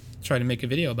to try to make a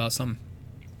video about something.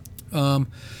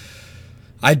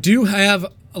 I do have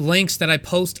links that I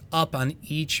post up on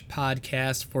each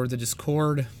podcast for the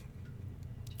Discord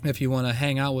if you want to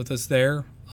hang out with us there.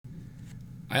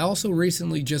 I also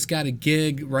recently just got a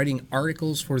gig writing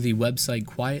articles for the website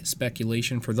Quiet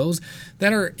Speculation for those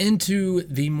that are into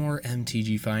the more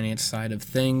MTG finance side of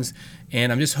things. And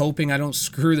I'm just hoping I don't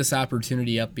screw this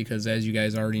opportunity up, because as you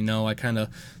guys already know, I kind of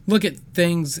look at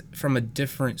things from a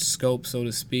different scope, so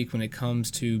to speak, when it comes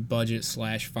to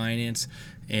budget/finance.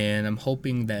 And I'm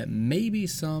hoping that maybe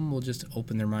some will just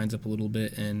open their minds up a little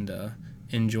bit and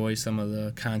enjoy some of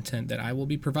the content that I will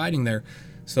be providing there.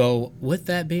 So with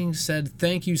that being said,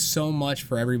 thank you so much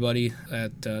for everybody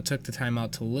that took the time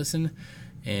out to listen.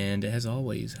 And as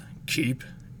always, keep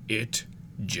it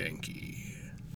janky.